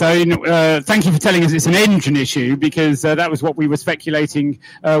 Yes, thank you for telling us it's an engine issue, because that was what we were speculating.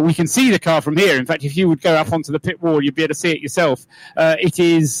 We can see the car from here. In fact, if you would go up onto the pit wall, you'd be able to see it yourself. It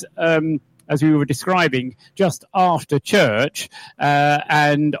is, as we were describing, just after church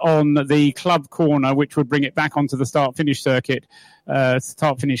and on the club corner, which would bring it back onto the start-finish circuit,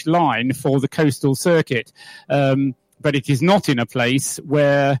 start-finish line for the coastal circuit. But it is not in a place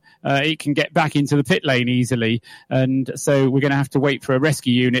where it can get back into the pit lane easily. And so we're going to have to wait for a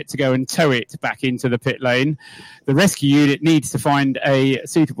rescue unit to go and tow it back into the pit lane. The rescue unit needs to find a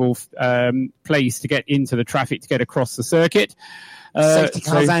suitable place to get into the traffic to get across the circuit. Safety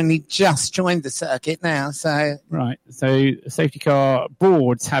cars only just joined the circuit now, so... Right, so safety car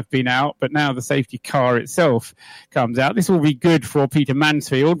boards have been out, but now the safety car itself comes out. This will be good for Peter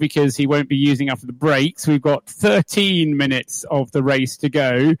Mansfield, because he won't be using up the brakes. We've got 13 minutes of the race to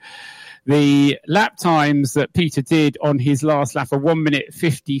go. The lap times that Peter did on his last lap are 1 minute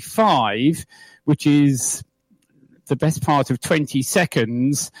 55, which is the best part of 20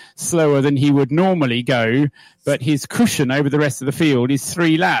 seconds slower than he would normally go, but his cushion over the rest of the field is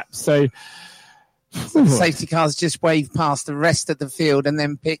 3 laps. So the safety cars just waved past the rest of the field and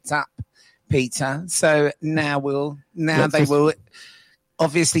then picked up Peter. So now they will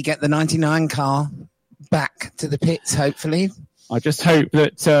obviously get the 99 car back to the pits, hopefully. I just hope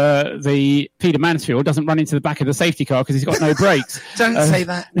that the Peter Mansfield doesn't run into the back of the safety car, because he's got no brakes. Don't say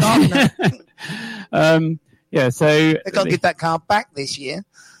that. No. Yeah, so they've got to give that car back this year,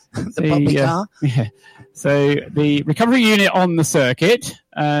 the Poppy car. Yeah. So the recovery unit on the circuit,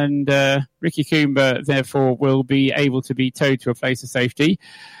 and Ricky Coomber, therefore, will be able to be towed to a place of safety.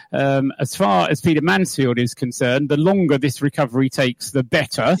 As far as Peter Mansfield is concerned, the longer this recovery takes, the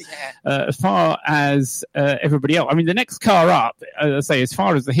better. Yeah. As far as everybody else, I mean, the next car up, as I say, as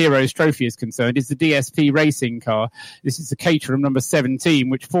far as the Heroes Trophy is concerned, is the DSP racing car. This is the Caterham number 17,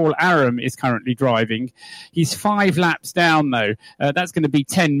 which Paul Aram is currently driving. He's 5 laps down, though. That's going to be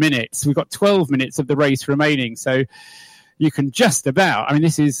 10 minutes. We've got 12 minutes of the race remaining, so you can just about, I mean,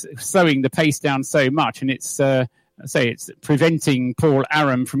 this is slowing the pace down so much, and it's preventing Paul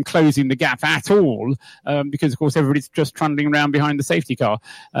Aram from closing the gap at all, because, of course, everybody's just trundling around behind the safety car.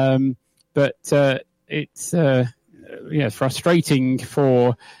 But it's frustrating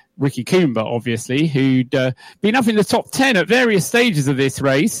for Ricky Coomber, obviously, who'd been up in the top 10 at various stages of this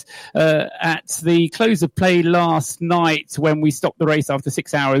race. At the close of play last night, when we stopped the race after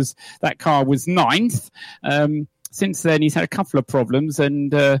 6 hours, that car was 9th. Since then, he's had a couple of problems,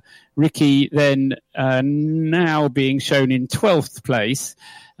 and Ricky then now being shown in 12th place,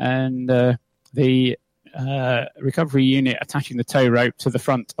 and the recovery unit attaching the tow rope to the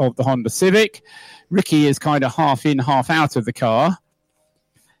front of the Honda Civic. Ricky is kind of half in, half out of the car,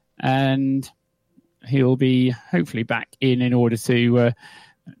 and he'll be hopefully back in order to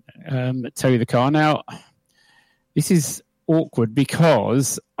tow the car. Now, this is awkward,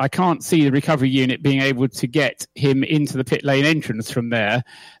 because I can't see the recovery unit being able to get him into the pit lane entrance from there,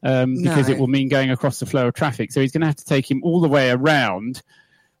 because it will mean going across the flow of traffic. So he's going to have to take him all the way around.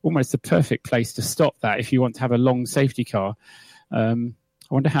 Almost the perfect place to stop that if you want to have a long safety car. I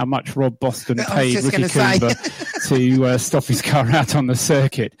wonder how much Rob Boston paid Ricky Coomber to stop his car out on the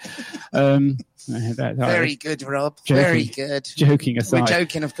circuit. Very good, Rob. Very good. Joking aside. We're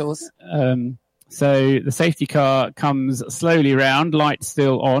joking, of course. So the safety car comes slowly round, lights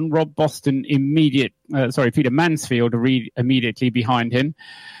still on. Rob Boston Peter Mansfield immediately behind him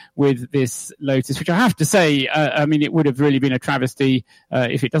with this Lotus, which I have to say, I mean, it would have really been a travesty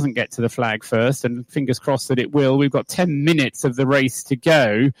if it doesn't get to the flag first, and fingers crossed that it will. We've got 10 minutes of the race to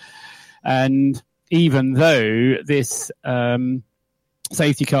go, and even though this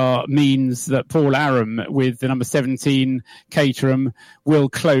safety car means that Paul Aram with the number 17 Caterham will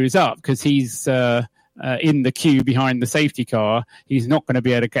close up, because he's in the queue behind the safety car. He's not going to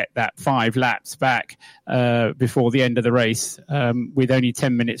be able to get that 5 laps back before the end of the race, with only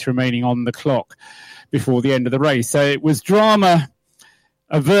 10 minutes remaining on the clock before the end of the race. So it was drama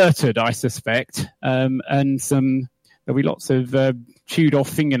averted, I suspect, and there'll be lots of chewed off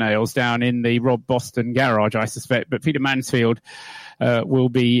fingernails down in the Rob Boston garage, I suspect. But Peter Mansfield will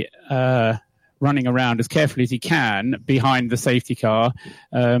be running around as carefully as he can behind the safety car.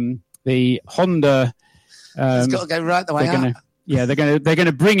 The Honda... He's got to go right the way up. Yeah, they're going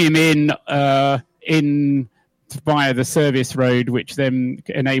to bring him in via the service road, which then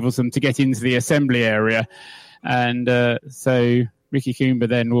enables them to get into the assembly area. And so Ricky Coomber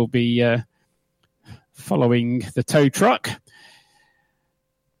then will be following the tow truck.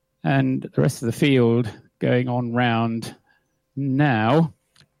 And the rest of the field going on round now.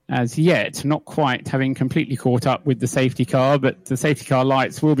 As yet, not quite having completely caught up with the safety car, but the safety car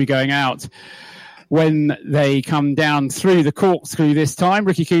lights will be going out when they come down through the corkscrew this time.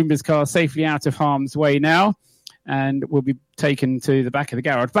 Ricky Coomber's car safely out of harm's way now and will be taken to the back of the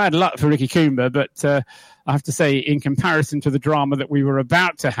garage. Bad luck for Ricky Coomber, but I have to say, in comparison to the drama that we were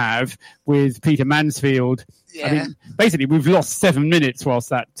about to have with Peter Mansfield, I mean, basically we've lost 7 minutes whilst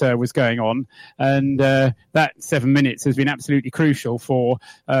that was going on, and that 7 minutes has been absolutely crucial for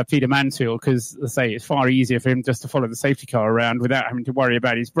Peter Mansfield, because, as I say, it's far easier for him just to follow the safety car around without having to worry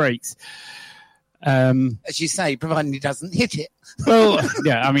about his brakes. As you say, providing he doesn't hit it. Well,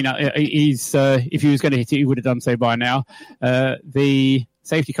 yeah, I mean, he's if he was going to hit it, he would have done so by now. The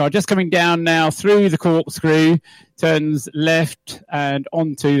safety car just coming down now through the corkscrew, turns left and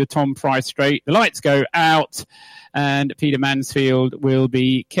onto the Tom Price straight. The lights go out, and Peter Mansfield will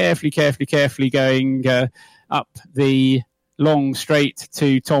be carefully going up the long straight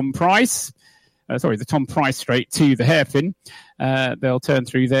to Tom Price. The Tom Price straight to the hairpin. They'll turn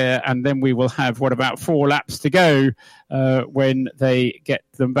through there, and then we will have, about 4 laps to go when they get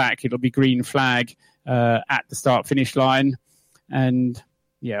them back. It'll be green flag at the start-finish line. And,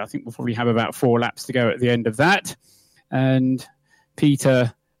 yeah, I think we'll probably have about 4 laps to go at the end of that. And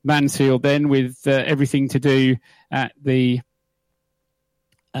Peter Mansfield then with everything to do at the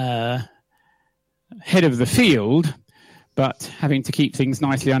head of the field, but having to keep things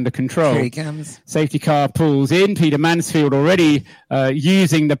nicely under control. Here he comes. Safety car pulls in. Peter Mansfield already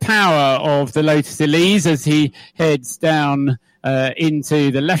using the power of the Lotus Elise as he heads down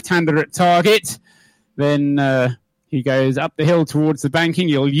into the left-hander at target. Then he goes up the hill towards the banking.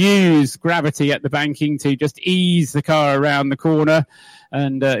 You'll use gravity at the banking to just ease the car around the corner.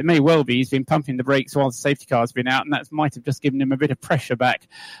 And it may well be he's been pumping the brakes while the safety car's been out, and that might have just given him a bit of pressure back.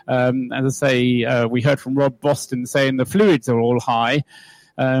 As I say, we heard from Rob Boston saying the fluids are all high.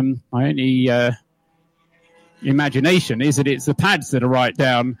 My only imagination is that it's the pads that are right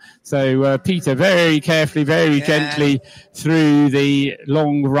down. So Peter very carefully, very gently through the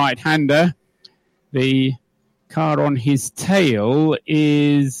long right-hander. The car on his tail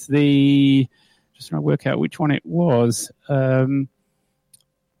is just trying to work out which one it was.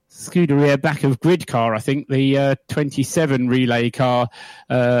 Scuderia back of grid car, I think, the 27 relay car,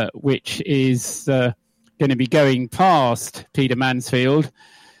 which is going to be going past Peter Mansfield.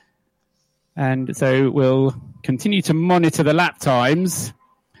 And so we'll continue to monitor the lap times.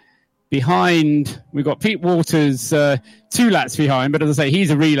 Behind, we've got Pete Waters 2 laps behind, but as I say, he's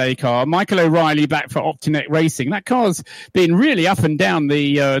a relay car. Michael O'Reilly back for Optinet Racing. That car's been really up and down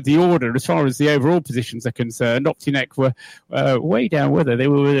the order as far as the overall positions are concerned. Optinet were way down, they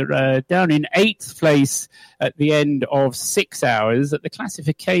were down in 8th place at the end of 6 hours. At the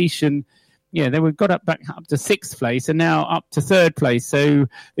classification, they got back up to 6th place and now up to 3rd place. So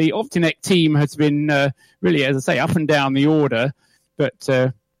the Optinet team has been really, as I say, up and down the order, but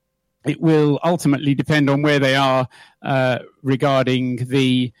it will ultimately depend on where they are regarding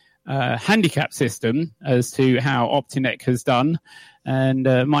the handicap system as to how Optinet has done. And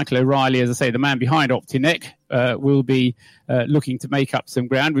Michael O'Reilly, as I say, the man behind Optinet, will be looking to make up some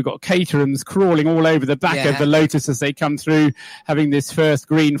ground. We've got Caterhams crawling all over the back of the Lotus as they come through, having this first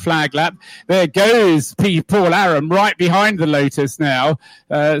green flag lap. There goes Paul Aram right behind the Lotus now.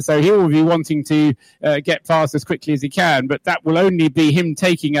 So he will be wanting to get past as quickly as he can, but that will only be him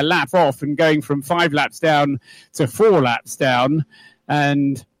taking a lap off and going from 5 laps down to 4 laps down.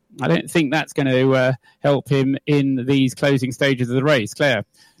 And I don't think that's going to help him in these closing stages of the race. Claire?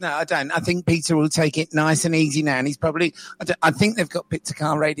 No, I don't. I think Peter will take it nice and easy now. And he's probably, I think they've got pit to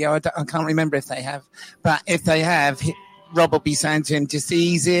car radio. I can't remember if they have. But if they have, Rob will be saying to him, just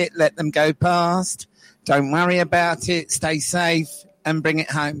ease it, let them go past. Don't worry about it. Stay safe and bring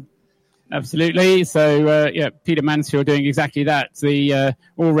it home. Absolutely. So, Peter Mansfield doing exactly that. The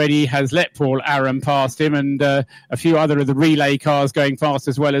already has let Paul Aram past him, and a few other of the relay cars going past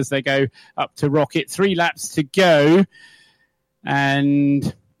as well as they go up to Rocket. 3 laps to go. And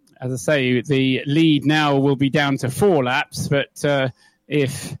as I say, the lead now will be down to 4 laps. But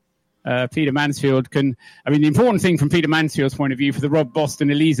if Peter Mansfield can... I mean, the important thing from Peter Mansfield's point of view, for the Rob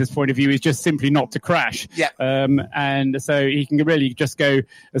Boston Elisa's point of view, is just simply not to crash. Yeah. And so he can really just go...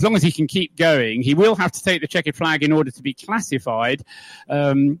 As long as he can keep going, he will have to take the checkered flag in order to be classified.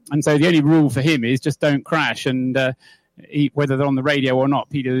 And so the only rule for him is just don't crash. And whether they're on the radio or not,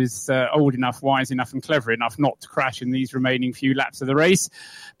 Peter is old enough, wise enough and clever enough not to crash in these remaining few laps of the race.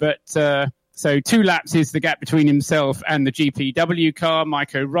 But so 2 laps is the gap between himself and the GPW car.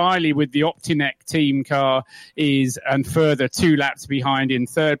 Mike O'Reilly with the Optinec team car is and further 2 laps behind in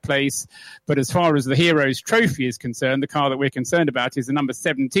 3rd place. But as far as the Heroes Trophy is concerned, the car that we're concerned about is the number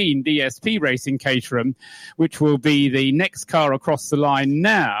 17 DSP Racing Caterham, which will be the next car across the line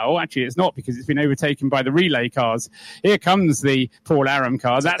now. Actually, it's not, because it's been overtaken by the relay cars. Here comes the Paul Aram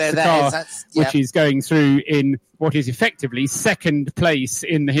car. That's the car which is going through in what is effectively 2nd place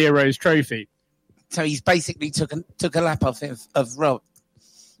in the Heroes Trophy. So he's basically took a lap off of Rob.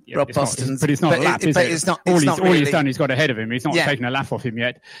 Yeah, Rob Boston's. But it's not a lap, is it? It's not, all he's done, he's got ahead of him. He's not taken a lap off him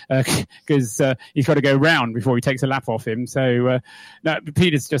yet, because he's got to go round before he takes a lap off him. So no,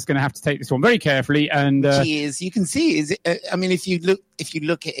 Peter's just going to have to take this one very carefully. And he is. You can see. I mean, if you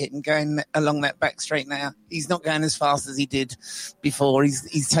look at it and going along that back straight now, he's not going as fast as he did before.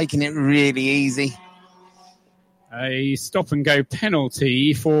 He's taking it really easy. A stop-and-go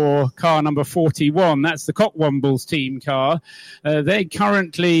penalty for car number 41. That's the Cockwombles team car. They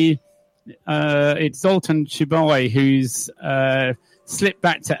currently, it's Zoltan Chibai who's slipped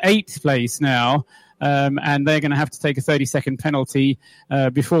back to 8th place now, and they're going to have to take a 30-second penalty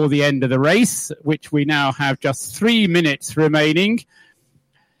before the end of the race, which we now have just 3 minutes remaining.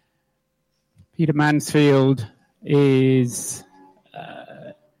 Peter Mansfield is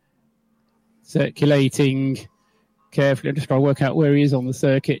circulating carefully. I'm just trying to work out where he is on the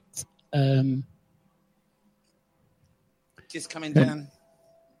circuit. Just coming down.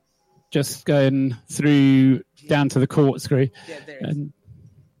 Just going through down to the corkscrew. Yeah, there it is.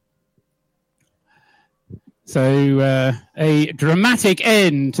 So a dramatic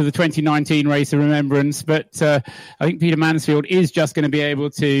end to the 2019 race of Remembrance, but I think Peter Mansfield is just going to be able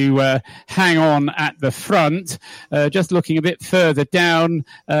to hang on at the front. Just looking a bit further down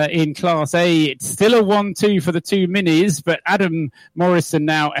in Class A, it's still a 1-2 for the 2 minis, but Adam Morrison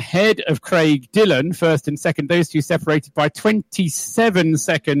now ahead of Craig Dillon, 1st and 2nd. Those two separated by 27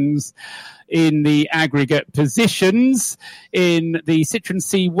 seconds in the aggregate positions. In the Citroen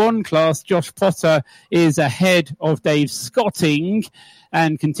C1 class, Josh Potter is ahead of Dave Scotting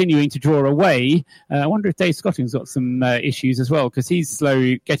and continuing to draw away. I wonder if Dave Scotting's got some issues as well, because he's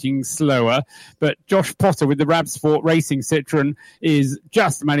getting slower. But Josh Potter with the Rab Sport Racing Citroen is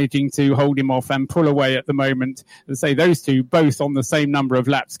just managing to hold him off and pull away at the moment. As I say, those two both on the same number of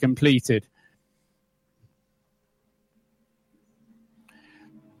laps completed.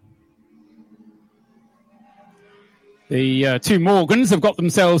 The 2 Morgans have got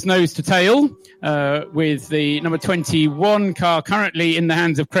themselves nose to tail with the number 21 car currently in the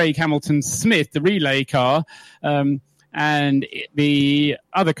hands of Craig Hamilton-Smith, the relay car, and the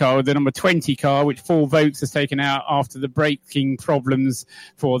other car, the number 20 car, which Paul Vokes has taken out after the braking problems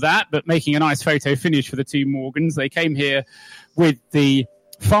for that, but making a nice photo finish for the 2 Morgans. They came here with the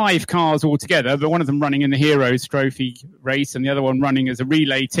 5 cars altogether, but one of them running in the Heroes Trophy race and the other one running as a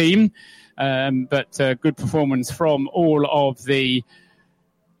relay team. But good performance from all of the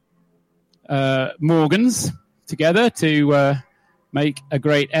Morgans together to make a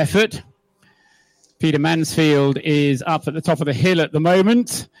great effort. Peter Mansfield is up at the top of the hill at the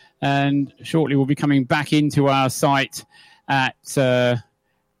moment, and shortly will be coming back into our sight at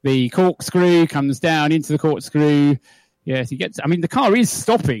the corkscrew, comes down into the corkscrew. Yes, he gets. I mean, the car is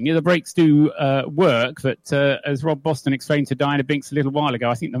stopping. The brakes do work, but as Rob Boston explained to Diana Binks a little while ago,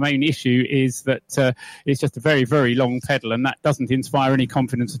 I think the main issue is that it's just a very, very long pedal, and that doesn't inspire any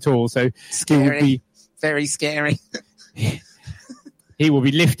confidence at all. So scary, very scary. He will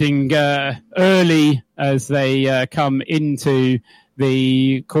be lifting early as they come into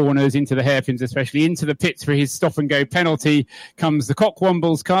the corners, into the hairpins, especially into the pits for his stop-and-go penalty. Comes the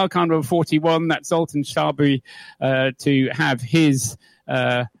Cockwombles car, car number 41. That's Zoltan Shabi to have his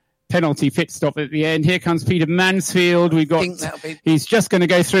penalty pit stop at the end. Here comes Peter Mansfield. He's just going to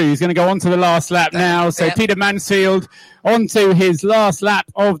go through. He's going to go on to the last lap now. So Peter Mansfield onto his last lap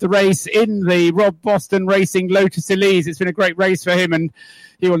of the race in the Rob Boston Racing Lotus Elise. It's been a great race for him, and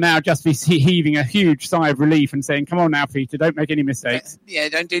he will now just be heaving a huge sigh of relief and saying, come on now, Peter, don't make any mistakes. Yeah,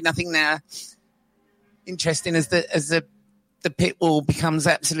 don't do nothing now. Interesting as the pit wall becomes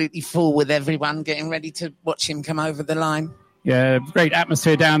absolutely full with everyone getting ready to watch him come over the line. Yeah, great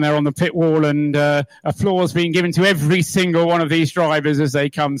atmosphere down there on the pit wall, and applause being given to every single one of these drivers as they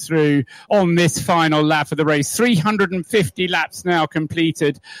come through on this final lap of the race. 350 laps now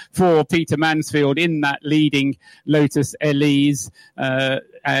completed for Peter Mansfield in that leading Lotus Elise.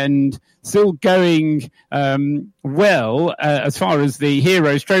 and still going well as far as the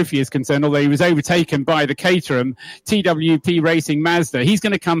Heroes Trophy is concerned, although he was overtaken by the Caterham TWP Racing Mazda. He's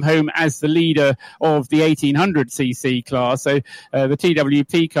going to come home as the leader of the 1800cc class. So the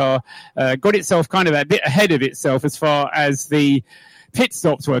TWP car got itself kind of a bit ahead of itself as far as the pit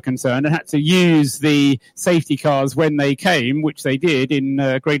stops were concerned, and had to use the safety cars when they came, which they did in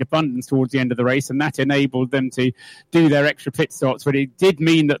great abundance towards the end of the race, and that enabled them to do their extra pit stops. But it did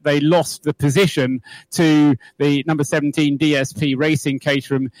mean that they lost the position to the number 17 DSP Racing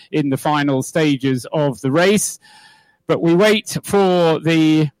Caterham in the final stages of the race. But we wait for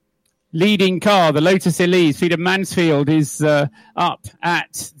the leading car, the Lotus Elise. Peter Mansfield is up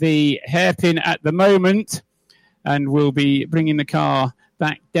at the hairpin at the moment, and will be bringing the car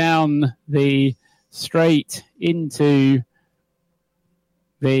back down the straight into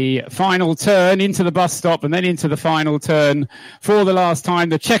the final turn, into the bus stop, and then into the final turn for the last time.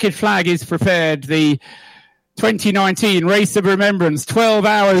 The checkered flag is prepared. The 2019 Race of Remembrance, 12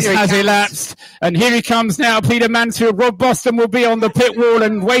 hours has elapsed, and here he comes now, Peter Mansfield. Rob Boston will be on the pit wall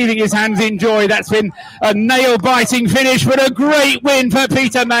and waving his hands in joy. That's been a nail-biting finish, but a great win for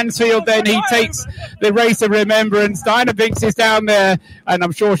Peter Mansfield. Then he takes the Race of Remembrance. Diana Binks is down there, and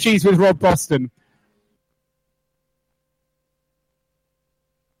I'm sure she's with Rob Boston.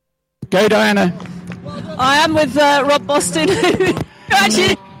 Go, Diana. I am with Rob Boston, who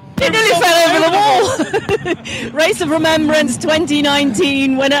actually... It nearly fell over the wall. Race of Remembrance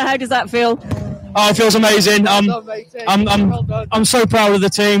 2019 winner. How does that feel? Oh, it feels amazing. I'm so proud of the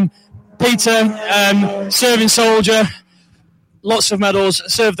team. Peter, serving soldier, lots of medals,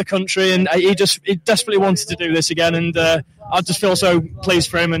 served the country, and he desperately wanted to do this again. And I just feel so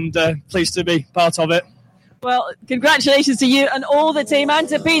pleased for him and pleased to be part of it. Well, congratulations to you and all the team, and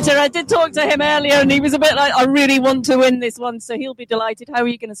to Peter. I did talk to him earlier, and he was a bit like, I really want to win this one, so he'll be delighted. How are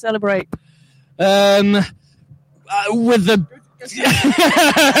you going to celebrate? With the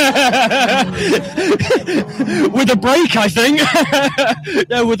with a break, I think.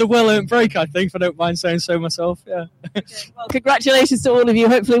 Yeah, with a well-earned break, I think, if I don't mind saying so myself. Yeah. Well, congratulations to all of you.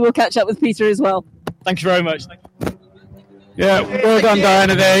 Hopefully we'll catch up with Peter as well. Thank you very much. Thank you. Yeah, well done,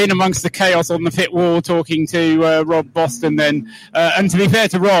 Diana, there in amongst the chaos on the pit wall, talking to Rob Boston then. And to be fair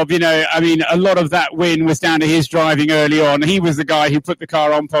to Rob, a lot of that win was down to his driving early on. He was the guy who put the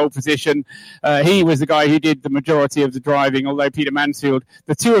car on pole position. He was the guy who did the majority of the driving, although Peter Mansfield,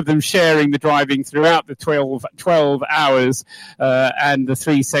 the two of them sharing the driving throughout the 12 hours and the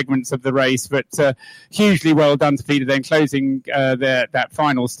three segments of the race. But hugely well done to Peter then, closing that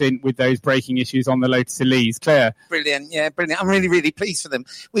final stint with those braking issues on the Lotus Elise. Claire. Brilliant, yeah, brilliant. I'm really, really pleased for them.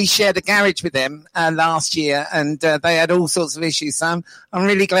 We shared a garage with them last year, and they had all sorts of issues. So I'm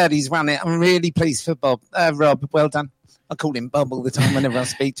really glad he's run it. I'm really pleased for Rob. Well done. I call him Bob all the time whenever I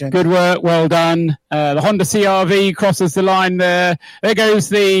speak to him. Good work, well done. The Honda CR-V crosses the line there. There goes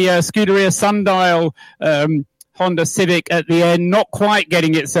the Scuderia Sundial Honda Civic at the end, not quite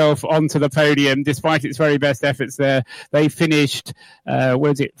getting itself onto the podium despite its very best efforts there. They finished,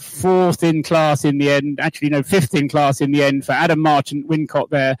 fourth in class in the end. Actually, no, fifth in class in the end for Adam Marchant Wincott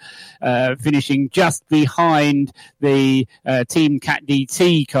there, finishing just behind the Team Cat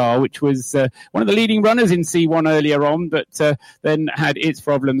DT car, which was one of the leading runners in C1 earlier on, but then had its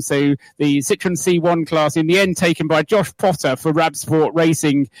problems. So the Citroen C1 class in the end taken by Josh Potter for Rab Sport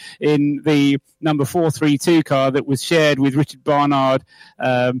Racing in the number 432 car that was shared with Richard Barnard,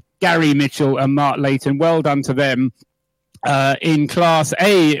 Gary Mitchell and Mark Layton. Well done to them. In Class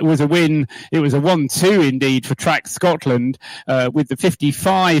A, it was a win. It was a 1-2 indeed for Track Scotland, with the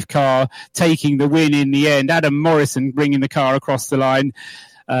 55 car taking the win in the end. Adam Morrison bringing the car across the line.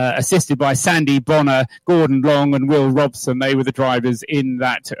 Assisted by Sandy Bonner, Gordon Long and Will Robson. They were the drivers in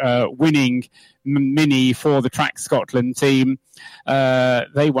that winning Mini for the Track Scotland team.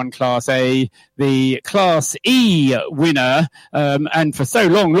 They won Class A. The Class E winner, and for so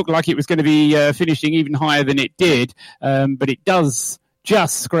long looked like it was going to be finishing even higher than it did, but it does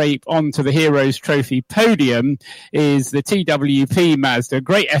just scrape onto the Heroes Trophy podium, is the TWP Mazda.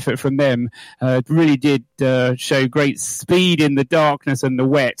 Great effort from them. Really did show great speed in the darkness and the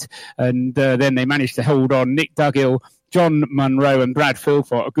wet, and then they managed to hold on. Nick Duggill, John Munro and Brad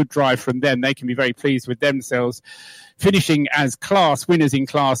Philpott, a good drive from them. They can be very pleased with themselves, finishing as class winners in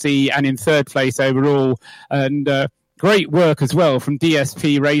Class E and in third place overall. And great work as well from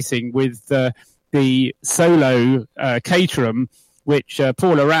DSP Racing with the solo Caterham, which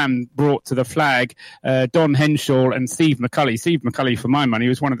Paul Aram brought to the flag, Don Henshaw and Steve McCulley. Steve McCulley, for my money,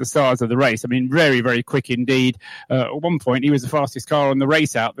 was one of the stars of the race. I mean, very, very quick indeed. At one point, he was the fastest car on the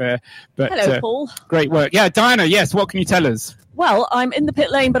race out there. But, hello, Paul. Great work. Yeah, Diana, yes, what can you tell us? Well, I'm in the pit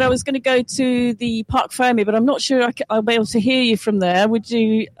lane, but I was going to go to the Park Fermi, but I'm not sure I'll be able to hear you from there. Would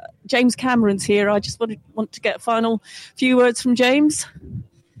you... James Cameron's here. I just want to get a final few words from James.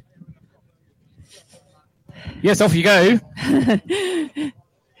 Yes, off you go.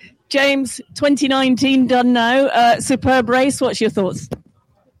 James, 2019 done now. Superb race. What's your thoughts?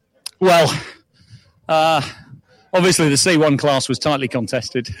 Well, obviously the C1 class was tightly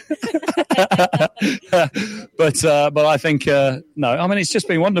contested. but I think, no, I mean, it's just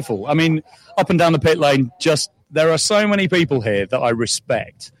been wonderful. I mean, up and down the pit lane, there are so many people here that I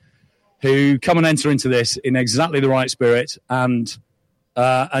respect who come and enter into this in exactly the right spirit and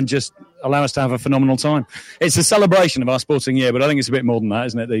just allow us to have a phenomenal time. It's a celebration of our sporting year, but I think it's a bit more than that,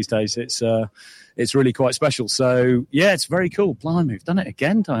 isn't it, these days? It's really quite special. So, yeah, it's very cool. Blimey, we've done it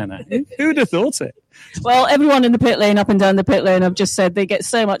again, Diana. Who would have thought it? Well, everyone in the pit lane, up and down the pit lane, I've just said they get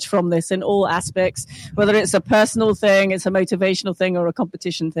so much from this in all aspects, whether it's a personal thing, it's a motivational thing, or a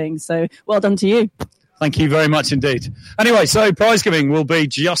competition thing. So, well done to you. Thank you very much indeed. Anyway, so prize giving will be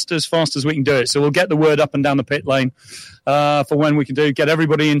just as fast as we can do it. So we'll get the word up and down the pit lane for when we can get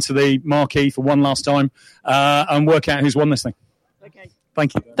everybody into the marquee for one last time and work out who's won this thing. Okay.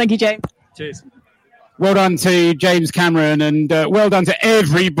 Thank you. Thank you, James. Cheers. Well done to James Cameron, and well done to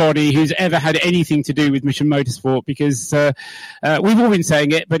everybody who's ever had anything to do with Mission Motorsport, because we've all been saying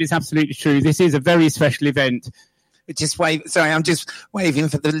it, but it's absolutely true. This is a very special event. Just wave. Sorry, I'm just waving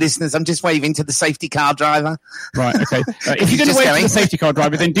for the listeners. I'm just waving to the safety car driver. Right, okay. If you're going to wave to the safety car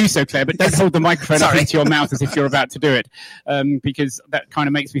driver, then do so, Claire, but don't hold the microphone up into your mouth as if you're about to do it, because that kind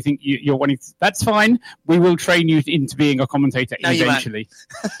of makes me think you're wanting to... That's fine. We will train you into being a commentator eventually.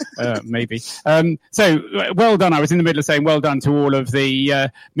 Maybe. So, well done. I was in the middle of saying well done to all of the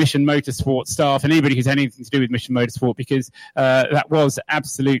Mission Motorsport staff and anybody who's had anything to do with Mission Motorsport, because that was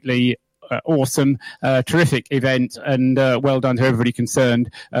absolutely... awesome, terrific event, and well done to everybody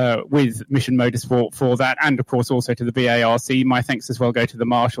concerned with Mission Motorsport for that, and of course also to the BARC. My thanks as well go to the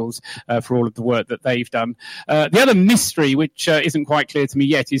marshals for all of the work that they've done. The other mystery, which isn't quite clear to me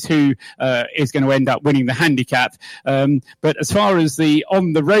yet, is who is going to end up winning the handicap. But as far as the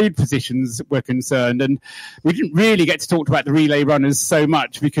on-the-road positions were concerned, and we didn't really get to talk about the relay runners so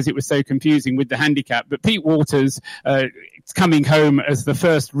much because it was so confusing with the handicap, but Pete Waters coming home as the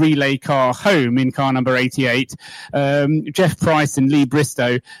first relay car home in car number 88. Jeff Price and Lee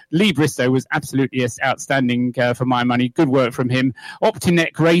Bristow. Lee Bristow was absolutely outstanding for my money. Good work from him.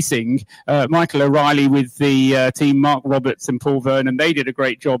 Optineck Racing, Michael O'Reilly with the team, Mark Roberts and Paul Vernon. They did a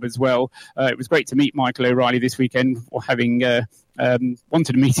great job as well. It was great to meet Michael O'Reilly this weekend, or having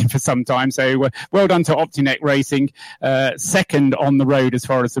wanted to meet him for some time. So well done to Optineck Racing. Second on the road as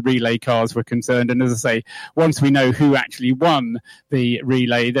far as the relay cars were concerned. And as I say, once we know who actually won the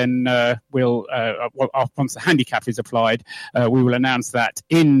relay, then once the handicap is applied, we will announce that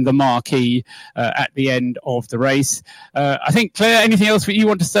in the marquee at the end of the race. I think, Claire, anything else that you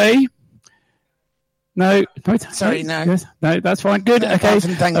want to say? No. Sorry, no. Yes. No, that's fine. Good. Okay.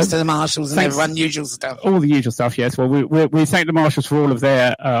 Thanks to the marshals and everyone, usual stuff. All the usual stuff, yes. Well, we thank the marshals for all of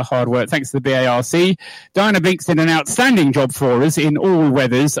their hard work. Thanks to the BARC. Diana Binks did an outstanding job for us in all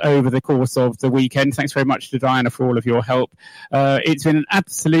weathers over the course of the weekend. Thanks very much to Diana for all of your help. It's been an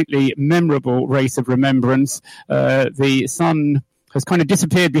absolutely memorable race of remembrance. The sun has kind of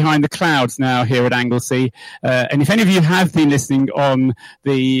disappeared behind the clouds now here at Anglesey. And if any of you have been listening on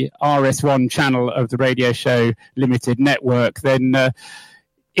the RS1 channel of the Radio Show Limited network, then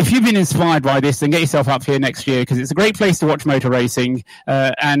if you've been inspired by this, then get yourself up here next year, because it's a great place to watch motor racing.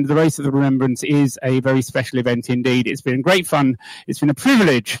 And the Race of the Remembrance is a very special event indeed. It's been great fun. It's been a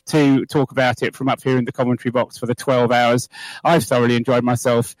privilege to talk about it from up here in the commentary box for the 12 hours. I've thoroughly enjoyed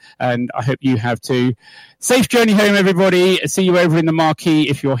myself, and I hope you have too. Safe journey home, everybody. See you over in the marquee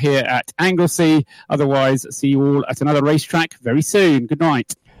if you're here at Anglesey. Otherwise, see you all at another racetrack very soon. Good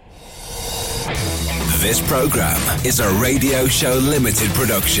night. This program is a Radio Show Limited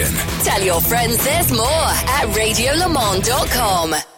production. Tell your friends there's more at radiolemans.com.